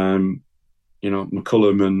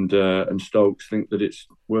 McCullum and Stokes think that it's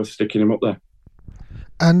worth sticking him up there.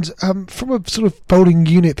 And from a sort of bowling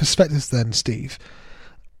unit perspective then, Steve,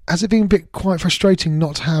 has it been a bit quite frustrating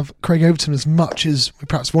not to have Craig Overton as much as we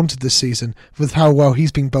perhaps wanted this season with how well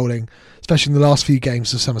he's been bowling, especially in the last few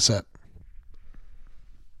games of Somerset?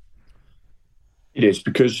 It is,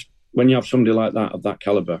 because when you have somebody like that, of that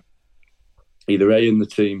calibre, either A, in the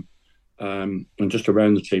team and just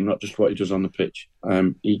around the team, not just what he does on the pitch,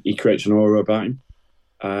 he creates an aura about him.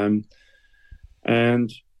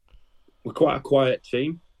 And we're quite a quiet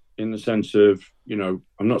team in the sense of, I'm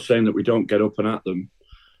not saying that we don't get up and at them,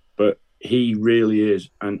 but he really is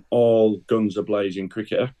an all guns a blazing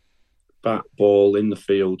cricketer, bat, ball, in the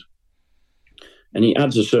field. And he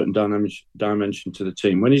adds a certain dimension to the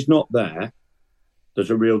team. When he's not there,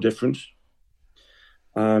 there's a real difference.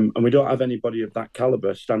 And we don't have anybody of that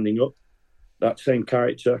calibre standing up, that same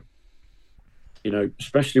character,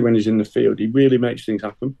 especially when he's in the field. He really makes things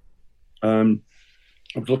happen. I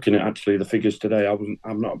was looking at actually the figures today.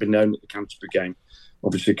 I've not been down at the Canterbury game,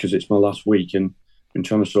 obviously, because it's my last week and been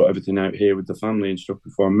trying to sort everything out here with the family and stuff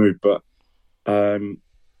before I move. But,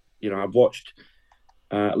 I've watched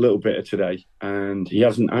a little bit of today, and he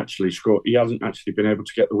hasn't actually scored. He hasn't actually been able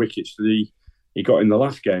to get the wickets that he got in the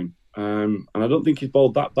last game. And I don't think he's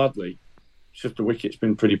bowled that badly. It's just the wicket's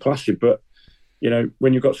been pretty placid. But,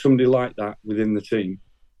 when you've got somebody like that within the team,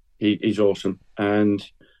 he's awesome. And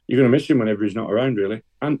you're going to miss him whenever he's not around, really.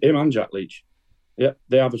 And him and Jack Leach. Yeah,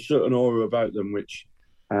 they have a certain aura about them, which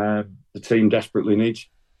the team desperately needs.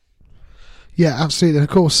 Yeah, absolutely. And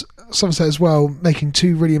of course, Somerset as well, making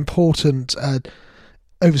 2 really important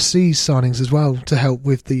overseas signings as well to help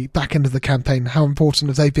with the back end of the campaign. How important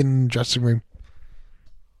have they been in the dressing room?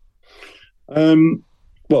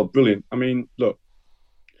 Well, brilliant. I mean, look,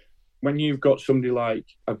 when you've got somebody like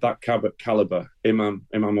of that calibre, Imam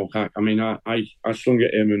Ul-Haq, I mean, I slung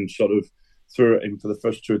at him and sort of threw at him for the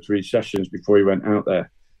first 2 or 3 sessions before he went out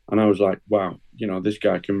there. And I was like, wow, this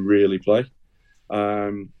guy can really play.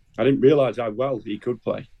 I didn't realise how well he could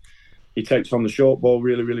play. He takes on the short ball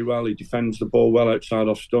really, really well. He defends the ball well outside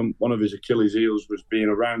off stump. One of his Achilles heels was being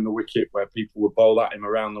around the wicket, where people would bowl at him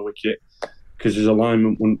around the wicket because his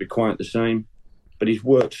alignment wouldn't be quite the same. But he's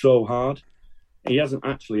worked so hard. He hasn't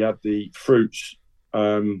actually had the fruits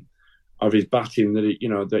of his batting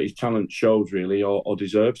that his talent shows really or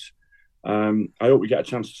deserves. I hope we get a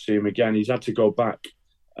chance to see him again. He's had to go back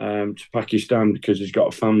to Pakistan because he's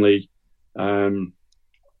got a family. I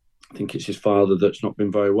think it's his father that's not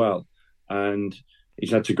been very well, and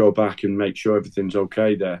he's had to go back and make sure everything's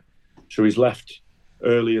okay there. So he's left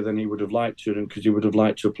earlier than he would have liked to, and because he would have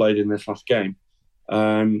liked to have played in this last game.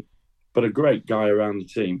 But a great guy around the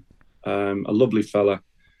team, a lovely fella,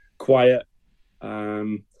 quiet.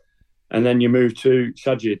 And then you move to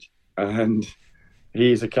Sajid, and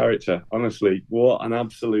he is a character. Honestly, what an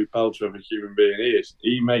absolute belter of a human being he is.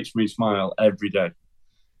 He makes me smile every day.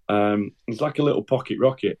 He's like a little pocket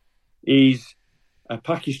rocket. He's a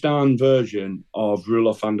Pakistan version of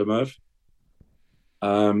Roelof van der Merwe.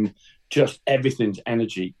 Just everything's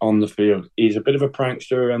energy on the field. He's a bit of a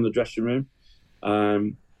prankster around the dressing room.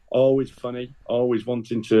 Always funny, always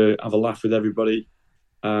wanting to have a laugh with everybody.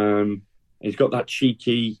 He's got that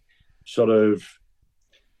cheeky, sort of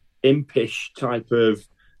impish type of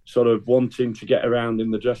sort of wanting to get around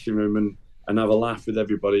in the dressing room and have a laugh with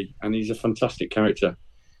everybody. And he's a fantastic character.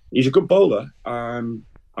 He's a good bowler.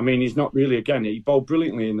 I mean, he's not really, again, he bowled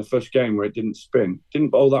brilliantly in the first game where it didn't spin. Didn't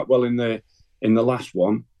bowl that well in the last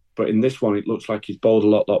one, but in this one, it looks like he's bowled a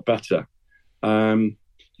lot better.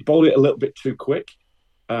 He bowled it a little bit too quick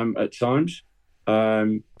at times,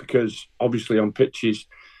 because obviously on pitches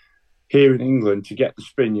here in England, to get the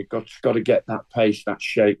spin, you've got to get that pace, that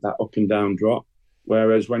shape, that up and down drop.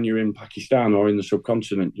 Whereas when you're in Pakistan or in the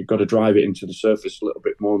subcontinent, you've got to drive it into the surface a little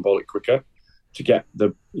bit more and bowl it quicker to get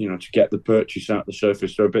the purchase out the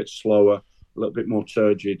surface. So a bit slower, a little bit more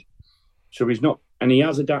turgid. So he's not, and he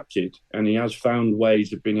has adapted, and he has found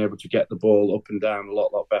ways of being able to get the ball up and down a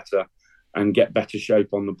lot better, and get better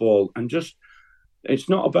shape on the ball. And just, it's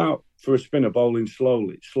not about, for a spinner, bowling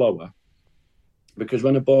slower, because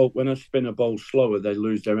when a spinner bowls slower, they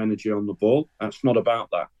lose their energy on the ball. That's not about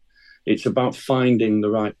that. It's about finding the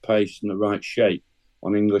right pace and the right shape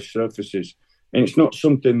on English surfaces. And it's not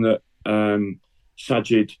something that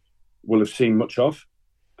Sajid will have seen much of.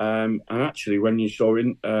 And actually, when you saw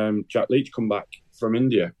Jack Leach come back from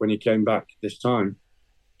India, when he came back this time,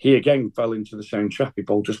 he again fell into the same trap. He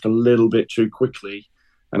bowled just a little bit too quickly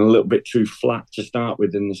and a little bit too flat to start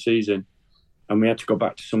with in the season. And we had to go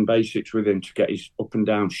back to some basics with him to get his up and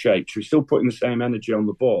down shape. So he's still putting the same energy on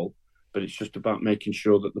the ball, but it's just about making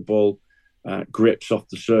sure that the ball grips off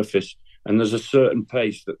the surface. And there's a certain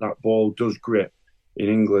pace that ball does grip in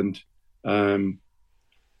England,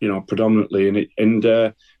 predominantly. And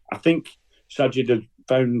I think Sajid had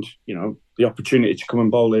found, the opportunity to come and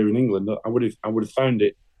bowl here in England. I would have found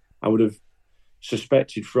it. I would have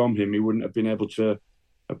suspected from him he wouldn't have been able to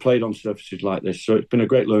have played on surfaces like this. So it's been a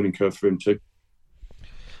great learning curve for him too.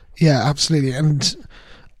 Yeah, absolutely. And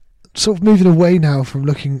sort of moving away now from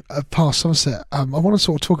looking past Somerset, I want to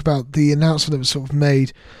sort of talk about the announcement that was sort of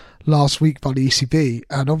made last week by the ECB.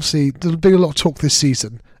 And obviously there's been a lot of talk this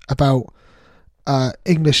season about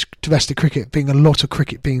English domestic cricket being a lot of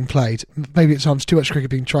cricket being played. Maybe at times too much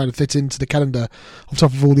cricket being trying to fit into the calendar on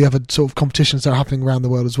top of all the other sort of competitions that are happening around the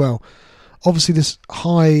world as well. Obviously this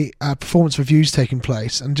high performance reviews taking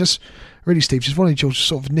place, and just really, Steve, just wanted your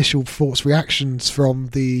sort of initial thoughts, reactions from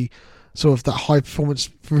the sort of that high performance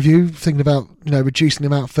review, thinking about reducing the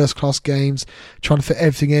amount of first class games, trying to fit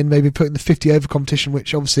everything in, maybe putting the 50 over competition,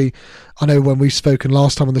 which obviously I know when we've spoken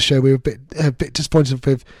last time on the show we were a bit disappointed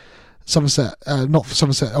with Somerset, not for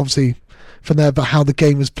Somerset obviously from there, but how the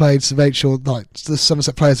game was played, to make sure like the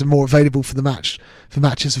Somerset players are more available for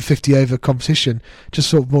matches of 50 over competition. Just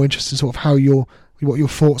sort of more interested in sort of what your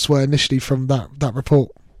thoughts were initially from that report.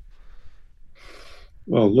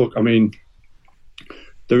 Well, look, I mean,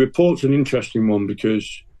 the report's an interesting one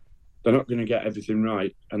because they're not going to get everything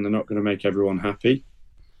right and they're not going to make everyone happy.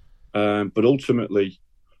 But ultimately,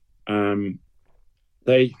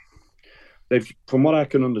 they've, from what I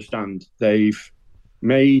can understand, they've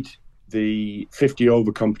made the 50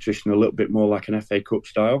 over competition a little bit more like an FA Cup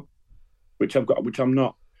style, which I'm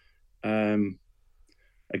not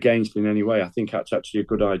against in any way. I think that's actually a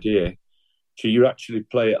good idea. So you actually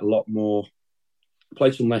play it a lot more,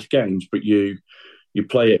 play some less games, but you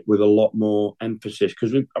play it with a lot more emphasis.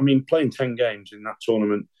 Because, playing 10 games in that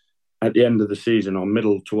tournament at the end of the season or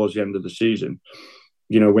towards the end of the season,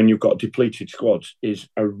 when you've got depleted squads is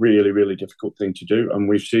a really, really difficult thing to do. And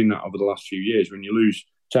we've seen that over the last few years. When you lose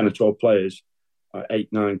 10 or 12 players, 8,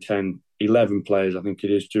 9, 10, 11 players, I think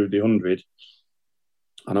it is, to the 100.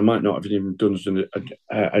 And I might not have even done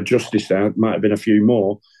a justice there. It might have been a few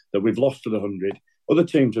more that we've lost to the 100. Other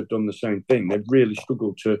teams have done the same thing. They've really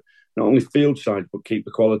struggled to not only field side, but keep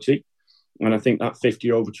the quality. And I think that 50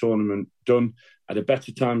 over tournament done at a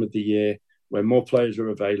better time of the year where more players are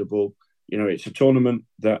available. It's a tournament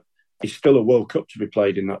that is still a World Cup to be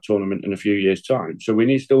played in that tournament in a few years' time. So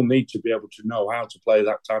we still need to be able to know how to play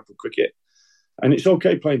that type of cricket. And it's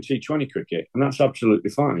okay playing T20 cricket, and that's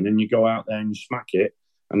absolutely fine. And you go out there and you smack it,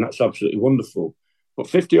 and that's absolutely wonderful. But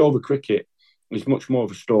 50 over cricket is much more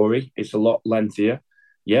of a story. It's a lot lengthier.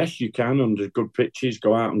 Yes, you can, under good pitches,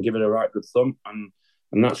 go out and give it a right good thump, and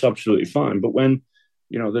that's absolutely fine. But when,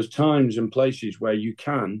 there's times and places where you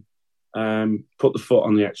can put the foot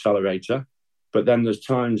on the accelerator, but then there's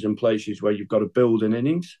times and places where you've got to build an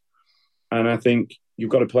innings. And I think you've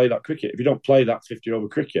got to play that cricket. If you don't play that 50 over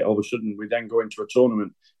cricket, all of a sudden we then go into a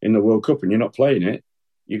tournament in the World Cup and you're not playing it,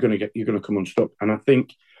 you're going to come unstuck. And I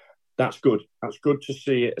think that's good. That's good to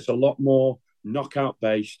see it. It's a lot more knockout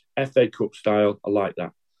based, FA Cup style. I like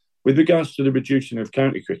that. With regards to the reducing of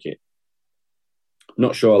county cricket,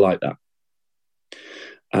 not sure I like that.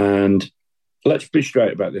 And let's be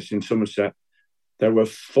straight about this. In Somerset, there were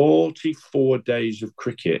 44 days of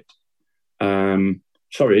cricket. In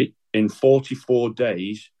 44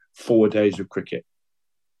 days, 4 days of cricket.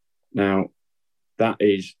 Now, that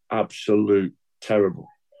is absolute terrible.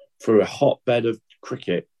 For a hotbed of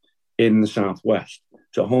cricket in the Southwest,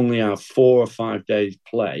 to only have 4 or 5 days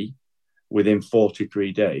play within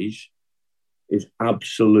 43 days is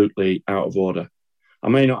absolutely out of order. I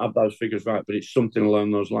may not have those figures right, but it's something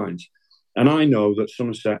along those lines. And I know that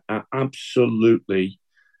Somerset are absolutely,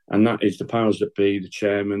 and that is the powers that be, the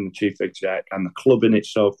chairman, the chief exec, and the club in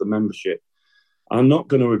itself, the membership, are not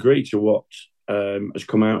going to agree to what has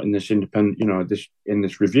come out in this independent, in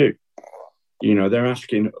this review. They're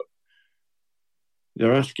asking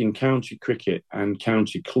they're asking county cricket and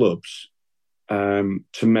county clubs to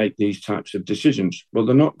make these types of decisions. Well,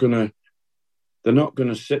 they're not going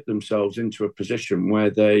to sit themselves into a position where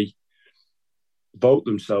they vote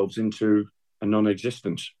themselves into a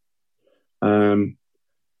non-existence.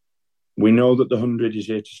 We know that the 100 is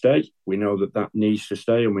here to stay. We know that that needs to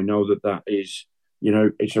stay, and we know that that is,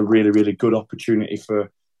 it's a really, really good opportunity for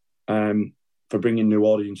bringing new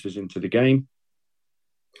audiences into the game.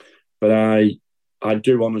 But I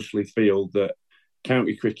do honestly feel that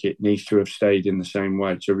county cricket needs to have stayed in the same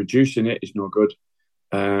way. So reducing it is no good.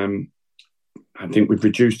 I think we've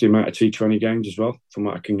reduced the amount of T20 games as well, from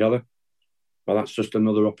what I can gather. Well, that's just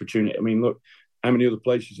another opportunity. I mean, look, how many other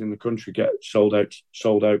places in the country get sold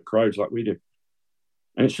out crowds like we do?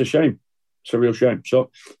 And it's a shame. It's a real shame.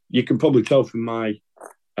 So you can probably tell from my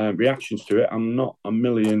reactions to it, I'm not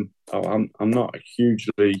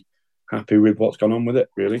hugely happy with what's gone on with it,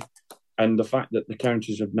 really. And the fact that the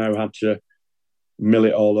counties have now had to mill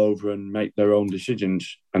it all over and make their own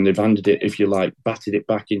decisions, and they've handed it, if you like, batted it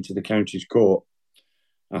back into the county's court,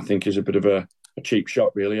 I think is a bit of a cheap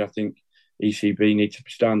shot, really. I think ECB need to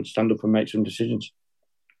stand up and make some decisions.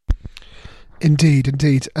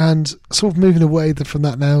 Indeed. And sort of moving away from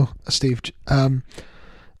that now, Steve, of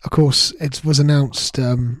course, it was announced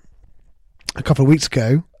a couple of weeks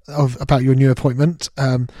ago about your new appointment.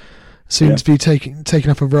 Soon to be taking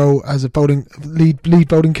up a role as a lead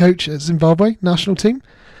bowling coach at Zimbabwe national team.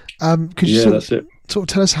 Could you sort of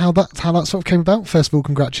tell us how that sort of came about? First of all,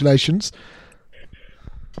 congratulations.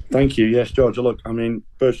 Thank you. Yes, George. Look, I mean,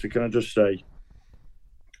 firstly, can I just say,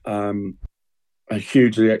 a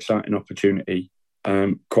hugely exciting opportunity,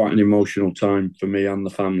 quite an emotional time for me and the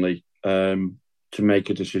family to make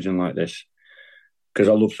a decision like this, because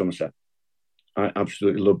I love Somerset. I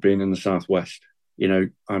absolutely love being in the Southwest.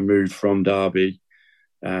 I moved from Derby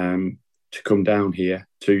to come down here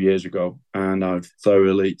 2 years ago, and I've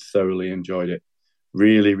thoroughly enjoyed it.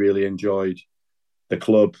 Really, really enjoyed the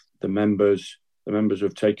club, the members. The members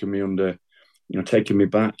have taken me under, taken me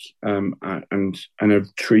back, and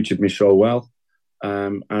have treated me so well,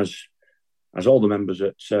 as all the members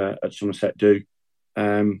at Somerset do.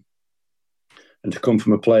 And to come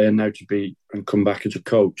from a player now and come back as a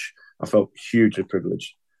coach, I felt hugely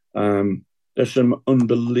privileged. There's some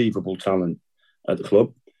unbelievable talent at the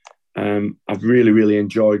club. I've really, really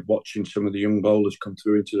enjoyed watching some of the young bowlers come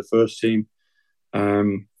through into the first team.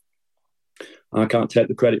 I can't take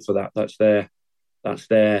the credit for that. That's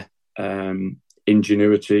their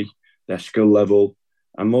ingenuity, their skill level,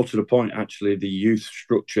 and more to the point, actually, the youth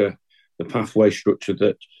structure, the pathway structure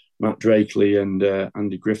that Matt Drakely and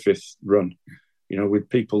Andy Griffith run. With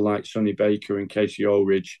people like Sonny Baker and Casey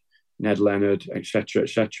Ulridge, Ned Leonard,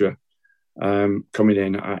 etc., coming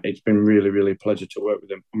in, it's been really, really a pleasure to work with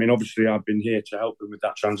them. I mean, obviously, I've been here to help them with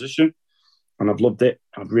that transition, and I've loved it.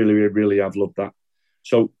 I've really, really have loved that.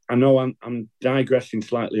 So I know I'm digressing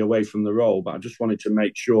slightly away from the role, but I just wanted to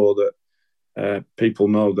make sure that people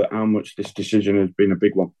know that how much this decision has been a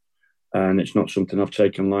big one, and it's not something I've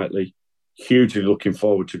taken lightly. Hugely looking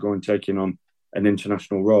forward to taking on an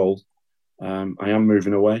international role. I am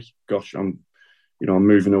moving away. Gosh, I'm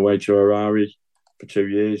moving away to Harare for 2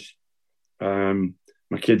 years.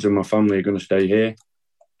 My kids and my family are going to stay here,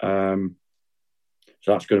 so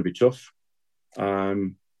that's going to be tough.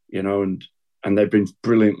 And they've been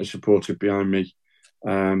brilliantly supportive behind me.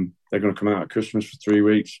 They're going to come out at Christmas for 3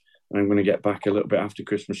 weeks, and I'm going to get back a little bit after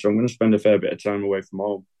Christmas. So I'm going to spend a fair bit of time away from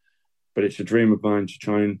home. But it's a dream of mine to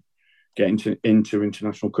try and get into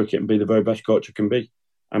international cricket and be the very best coach I can be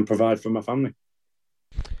and provide for my family.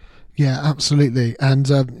 Yeah, absolutely. And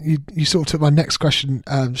you sort of took my next question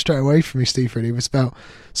straight away from me, Steve, really. It was about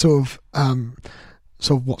sort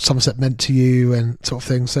of what Somerset meant to you and sort of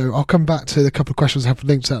thing. So I'll come back to the couple of questions I have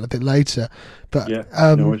linked to that a bit later. But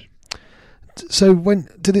no worries. So when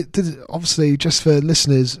did it obviously, just for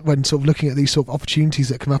listeners, when sort of looking at these sort of opportunities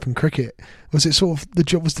that come up in cricket, was it sort of the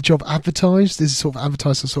job advertised? Is it sort of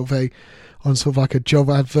advertised as sort of like a job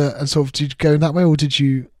advert, and sort of did you go in that way, or did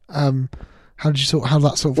you how did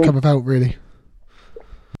that sort of come about, really?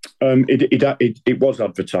 It was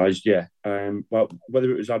advertised, yeah. Well,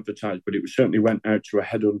 whether it was advertised, but it certainly went out to a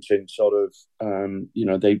headhunting sort of,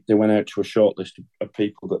 they went out to a short list of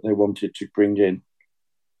people that they wanted to bring in.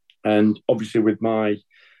 And obviously with my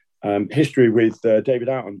history with David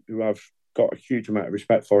Houghton, who I've got a huge amount of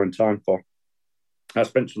respect for and time for, I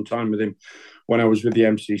spent some time with him when I was with the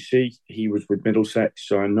MCC. He was with Middlesex,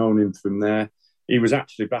 so I've known him from there. He was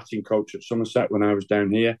actually batting coach at Somerset when I was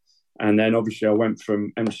down here. And then obviously I went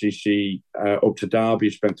from MCC up to Derby,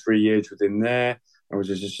 spent 3 years with him there. I was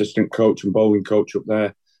his assistant coach and bowling coach up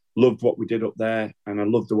there. loved what we did up there, and I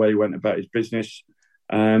loved the way he went about his business.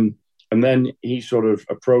 And then he sort of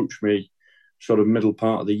approached me sort of middle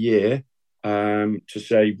part of the year to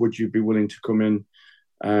say, would you be willing to come in?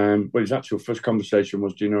 Well, his actual first conversation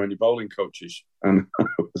was, do you know any bowling coaches? And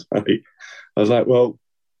I was like, well,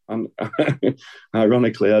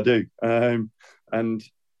 ironically, I do. And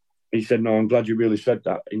he said, no, I'm glad you really said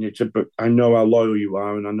that. And he said, but I know how loyal you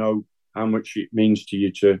are, and I know how much it means to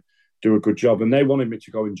you to do a good job. And they wanted me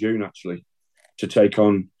to go in June, actually, to take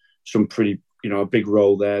on some pretty, a big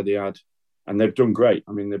role there they had. And they've done great.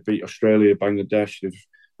 I mean, they beat Australia, Bangladesh. They've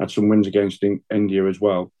had some wins against India as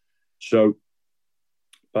well. So,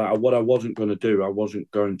 but what I wasn't going to do, I wasn't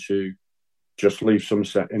going to just leave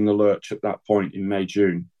Somerset in the lurch at that point in May,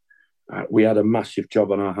 June. We had a massive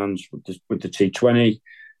job on our hands with the T20.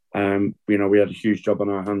 We had a huge job on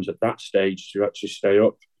our hands at that stage to actually stay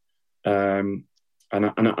up. And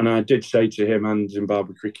I did say to him and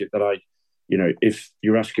Zimbabwe Cricket that if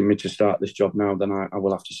you're asking me to start this job now, then I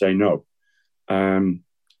will have to say no.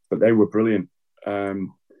 But they were brilliant.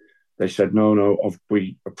 They said, no,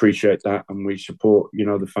 we appreciate that, and we support,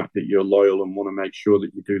 the fact that you're loyal and want to make sure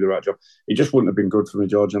that you do the right job. It just wouldn't have been good for me,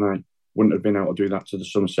 George, and I wouldn't have been able to do that to the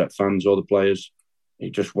Somerset fans or the players.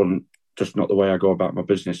 It just wasn't, just not the way I go about my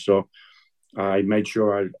business. So I made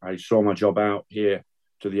sure I saw my job out here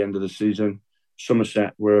to the end of the season.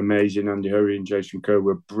 Somerset were amazing. Andy Hurry and Jason Kerr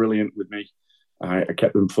were brilliant with me. I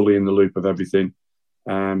kept them fully in the loop of everything.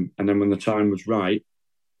 And then when the time was right,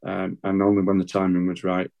 and only when the timing was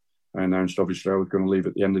right, I announced, obviously, I was going to leave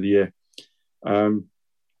at the end of the year.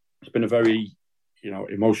 It's been a very,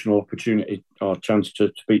 emotional opportunity or chance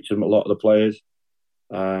to speak to a lot of the players.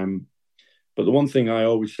 But the one thing I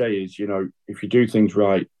always say is, if you do things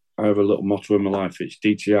right, I have a little motto in my life. It's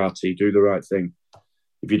DTRT, do the right thing.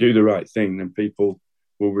 If you do the right thing, then people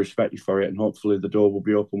will respect you for it, and hopefully the door will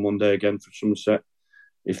be open one day again for Somerset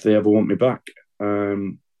if they ever want me back.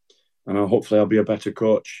 And hopefully I'll be a better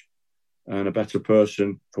coach and a better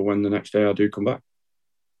person for when the next day I do come back.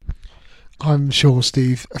 I'm sure,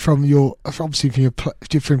 Steve, from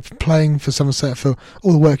playing for Somerset, for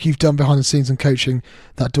all the work you've done behind the scenes and coaching,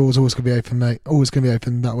 that door's always going to be open, mate. Always going to be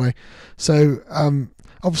open that way. So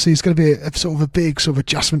obviously it's going to be a big sort of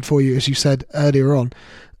adjustment for you, as you said earlier on.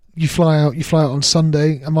 You fly out on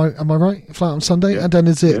Sunday. Am I right? You fly out on Sunday, and then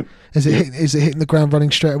is it hitting the ground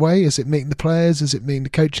running straight away? Is it meeting the players? Is it meeting the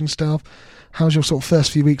coaching staff? How's your sort of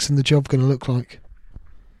first few weeks in the job going to look like?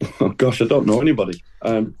 Oh gosh, I don't know anybody.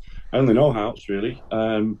 I only know Houts, really.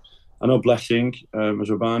 I know Blessing,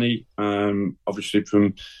 Mazrabani, obviously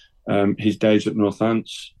from his days at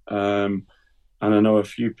Northants, and I know a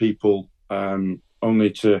few people only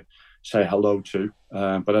to say hello to,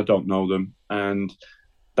 but I don't know them. And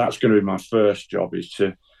that's going to be my first job, is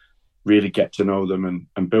to really get to know them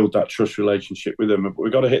and build that trust relationship with them. But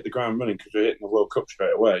we've got to hit the ground running because we're hitting the World Cup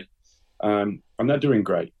straight away. And they're doing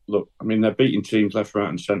great. Look, I mean, they're beating teams left, right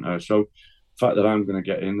and centre. So the fact that I'm going to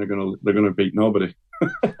get in, they're going to beat nobody.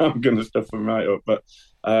 I'm going to stuff them right up. But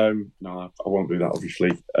no, I won't do that,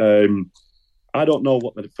 obviously. I don't know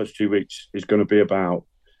what the first 2 weeks is going to be about,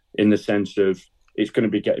 in the sense of it's going to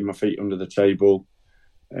be getting my feet under the table,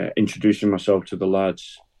 introducing myself to the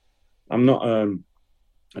lads. I'm not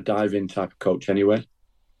a dive-in type of coach anyway.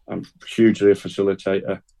 I'm hugely a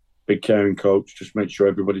facilitator, big caring coach, just make sure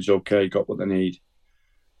everybody's okay, got what they need.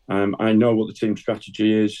 I know what the team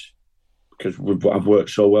strategy is because I've worked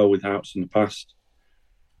so well with Houts in the past.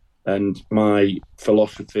 And my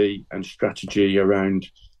philosophy and strategy around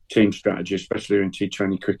team strategy, especially in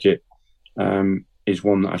T20 cricket, is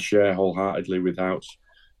one that I share wholeheartedly with Houts.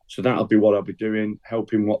 So that'll be what I'll be doing,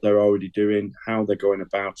 helping what they're already doing, how they're going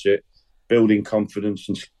about it, building confidence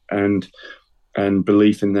and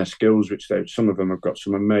belief in their skills, which some of them have got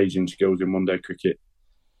some amazing skills in one-day cricket.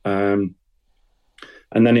 And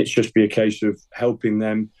then it's just be a case of helping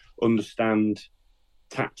them understand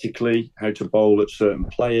tactically how to bowl at certain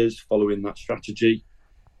players, following that strategy.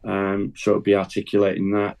 So it'll be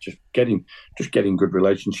articulating that, just getting good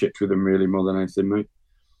relationships with them, really, more than anything, mate.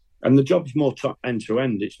 And the job's more end to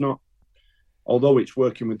end. It's not, although it's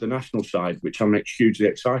working with the national side, which I'm hugely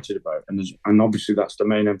excited about, and obviously that's the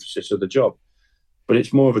main emphasis of the job. But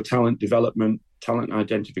it's more of a talent development, talent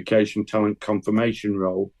identification, talent confirmation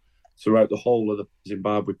role throughout the whole of the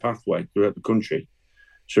Zimbabwe pathway, throughout the country.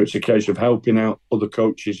 So it's a case of helping out other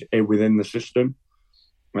coaches within the system,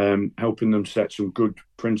 helping them set some good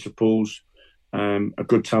principles, a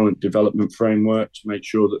good talent development framework to make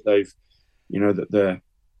sure that they've,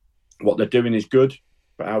 what they're doing is good,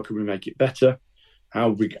 but how can we make it better?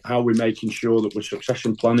 How are we making sure that we're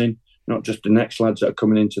succession planning, not just the next lads that are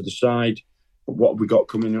coming into the side, what have we got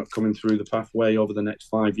coming through the pathway over the next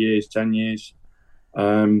 5 years, 10 years,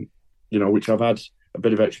 which I've had a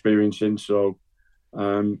bit of experience in. So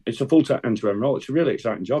it's a full end-to-end role. It's a really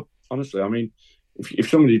exciting job, honestly. I mean, if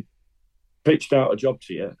somebody pitched out a job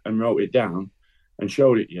to you and wrote it down and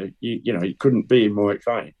showed it you, it couldn't be more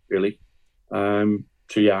exciting, really. So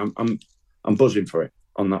yeah, I'm buzzing for it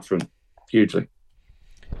on that front, hugely.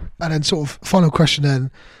 And then, sort of final question, then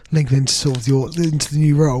linking into sort of into the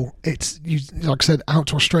new role. It's you, like I said, out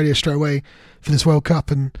to Australia straight away for this World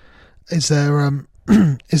Cup. And is there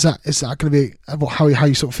is that going to be how are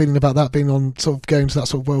you sort of feeling about that, being on sort of going to that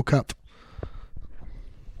sort of World Cup?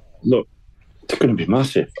 Look, it's going to be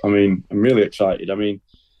massive. I mean, I'm really excited. I mean,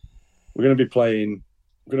 we're going to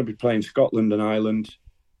be playing Scotland and Ireland,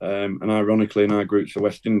 and ironically in our groups, the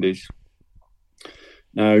West Indies.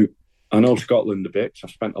 Now, I know Scotland a bit. I've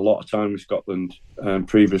spent a lot of time with Scotland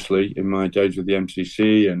previously in my days with the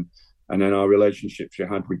MCC, and then our relationships we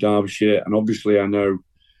had with Derbyshire. And obviously, I know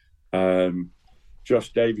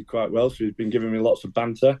Josh Davey quite well, so he's been giving me lots of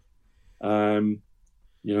banter. And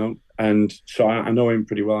so I know him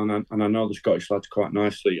pretty well, and I know the Scottish lads quite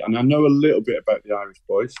nicely. And I know a little bit about the Irish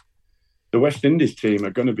boys. The West Indies team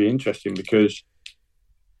are going to be interesting because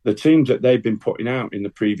the teams that they've been putting out in the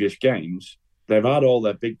previous games, they've had all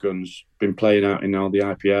their big guns been playing out in all the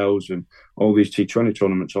IPLs and all these T20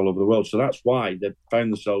 tournaments all over the world. So that's why they've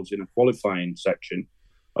found themselves in a qualifying section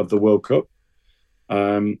of the World Cup.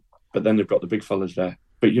 But then they've got the big fellas there.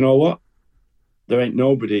 But you know what? There ain't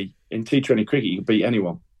nobody in T20 cricket you can beat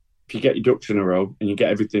anyone. If you get your ducks in a row and you get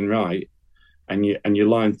everything right and you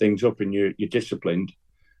line things up and you're disciplined,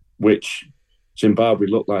 which Zimbabwe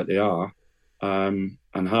look like they are, and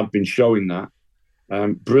have been showing that.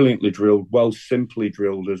 Brilliantly drilled, simply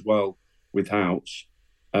drilled as well with Houts.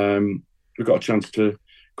 We've got a chance to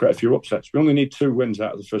create a few upsets. We only need 2 wins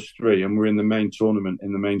out of the first 3, and we're in the main tournament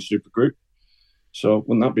in the main Super Group. So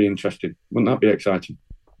wouldn't that be interesting? Wouldn't that be exciting?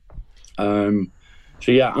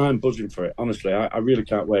 So yeah, I'm buzzing for it. Honestly, I really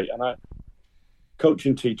can't wait. And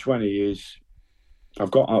coaching T20 is,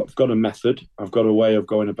 I've got a method. I've got a way of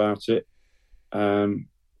going about it, and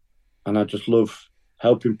I just love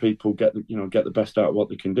helping people get the best out of what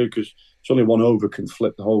they can do, because it's only one over can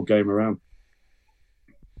flip the whole game around,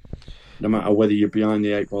 no matter whether you're behind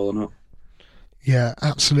the 8 ball or not. Yeah,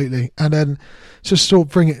 absolutely. And then just sort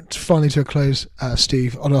of bring it finally to a close,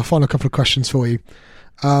 Steve, on our final couple of questions for you.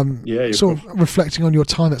 Sort of reflecting on your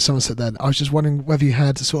time at Somerset then, I was just wondering whether you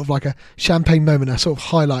had sort of like a champagne moment, a sort of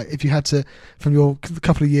highlight, if you had to, from your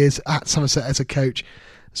couple of years at Somerset as a coach,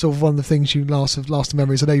 sort of one of the things you lasting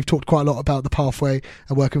memories. I know you've talked quite a lot about the pathway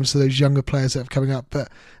and working with those younger players that are coming up, but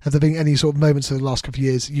have there been any sort of moments over the last couple of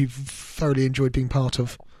years you've thoroughly enjoyed being part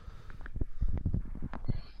of?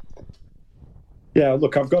 Yeah,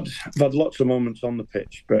 look, I've had lots of moments on the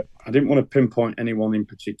pitch, but I didn't want to pinpoint anyone in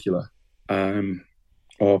particular,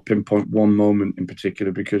 or pinpoint one moment in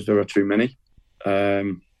particular, because there are too many. But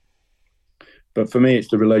for me, it's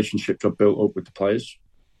the relationships I've built up with the players.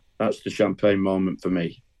 That's the champagne moment for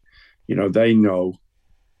me. They know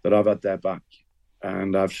that I've had their back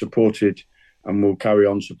and I've supported and will carry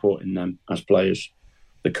on supporting them as players.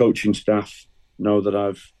 The coaching staff know that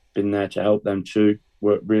I've been there to help them too,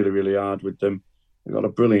 worked really, really hard with them. We've got a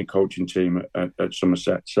brilliant coaching team at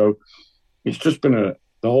Somerset. So it's just been the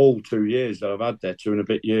whole 2 years that I've had there, 2 and a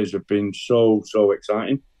bit years, have been so, so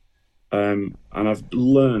exciting. And I've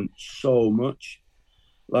learned so much.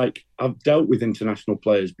 Like, I've dealt with international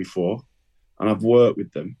players before and I've worked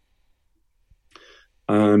with them.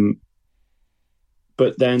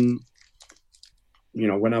 But then,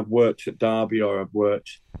 when I've worked at Derby or I've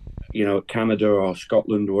worked, at Canada or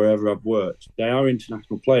Scotland or wherever I've worked, they are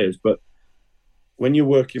international players. But when you're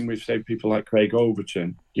working with, say, people like Craig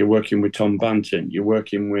Overton, you're working with Tom Banton, you're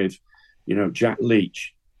working with, Jack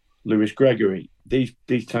Leach, Lewis Gregory, these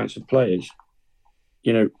types of players,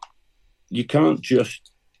 you can't just...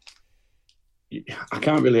 I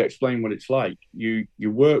can't really explain what it's like. You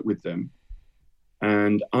work with them,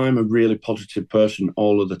 and I'm a really positive person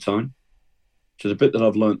all of the time. So the bit that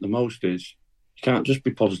I've learnt the most is you can't just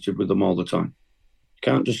be positive with them all the time. You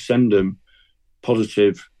can't just send them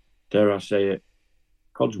positive, dare I say it,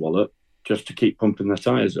 codswallop, just to keep pumping their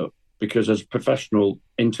tyres up. Because as professional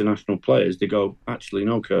international players, they go, actually,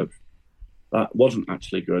 no, Kirk, that wasn't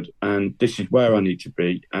actually good, and this is where I need to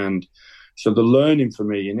be. And so the learning for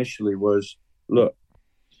me initially was, look,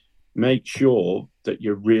 make sure that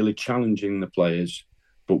you're really challenging the players.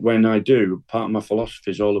 But when I do, part of my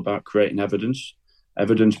philosophy is all about creating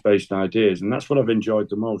evidence-based ideas. And that's what I've enjoyed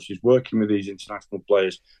the most, is working with these international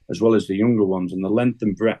players as well as the younger ones, and the length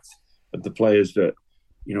and breadth of the players that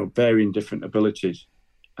varying different abilities,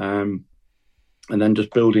 and then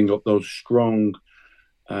just building up those strong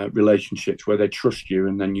relationships where they trust you,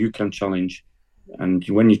 and then you can challenge. And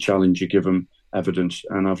when you challenge, you give them evidence,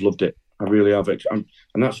 and I've loved it. I really have it, and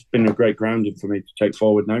that's been a great grounding for me to take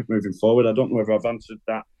forward now, moving forward. I don't know whether I've answered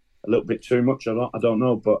that a little bit too much. I don't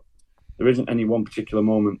know, but there isn't any one particular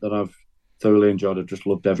moment that I've thoroughly enjoyed. I've just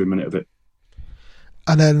loved every minute of it.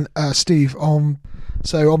 And then Steve, on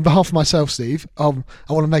behalf of myself, Steve, I want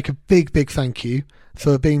to make a big thank you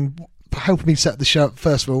for helping me set the show up.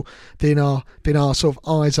 First of all, being our sort of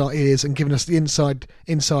eyes, our ears, and giving us the inside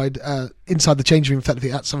the changing room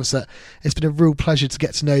effectively at Somerset. It's been a real pleasure to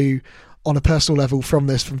get to know you on a personal level from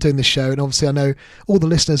doing this show, and obviously I know all the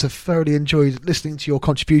listeners have thoroughly enjoyed listening to your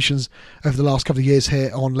contributions over the last couple of years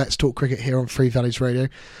here on Let's Talk Cricket here on Free Valleys Radio.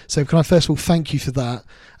 So can I first of all thank you for that,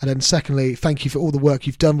 and then secondly thank you for all the work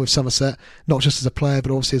you've done with Somerset, not just as a player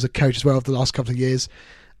but obviously as a coach as well over the last couple of years.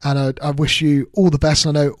 And I wish you all the best,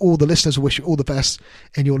 and I know all the listeners will wish you all the best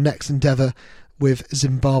in your next endeavour with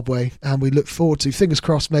Zimbabwe, and we look forward to, fingers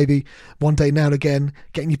crossed, maybe one day now and again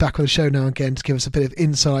getting you back on the show now and again to give us a bit of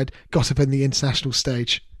inside gossip in the international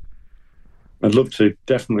stage. I'd love to,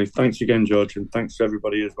 definitely. Thanks again, George, and thanks to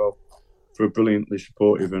everybody as well for brilliantly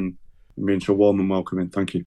supportive and being so warm and welcoming. Thank you.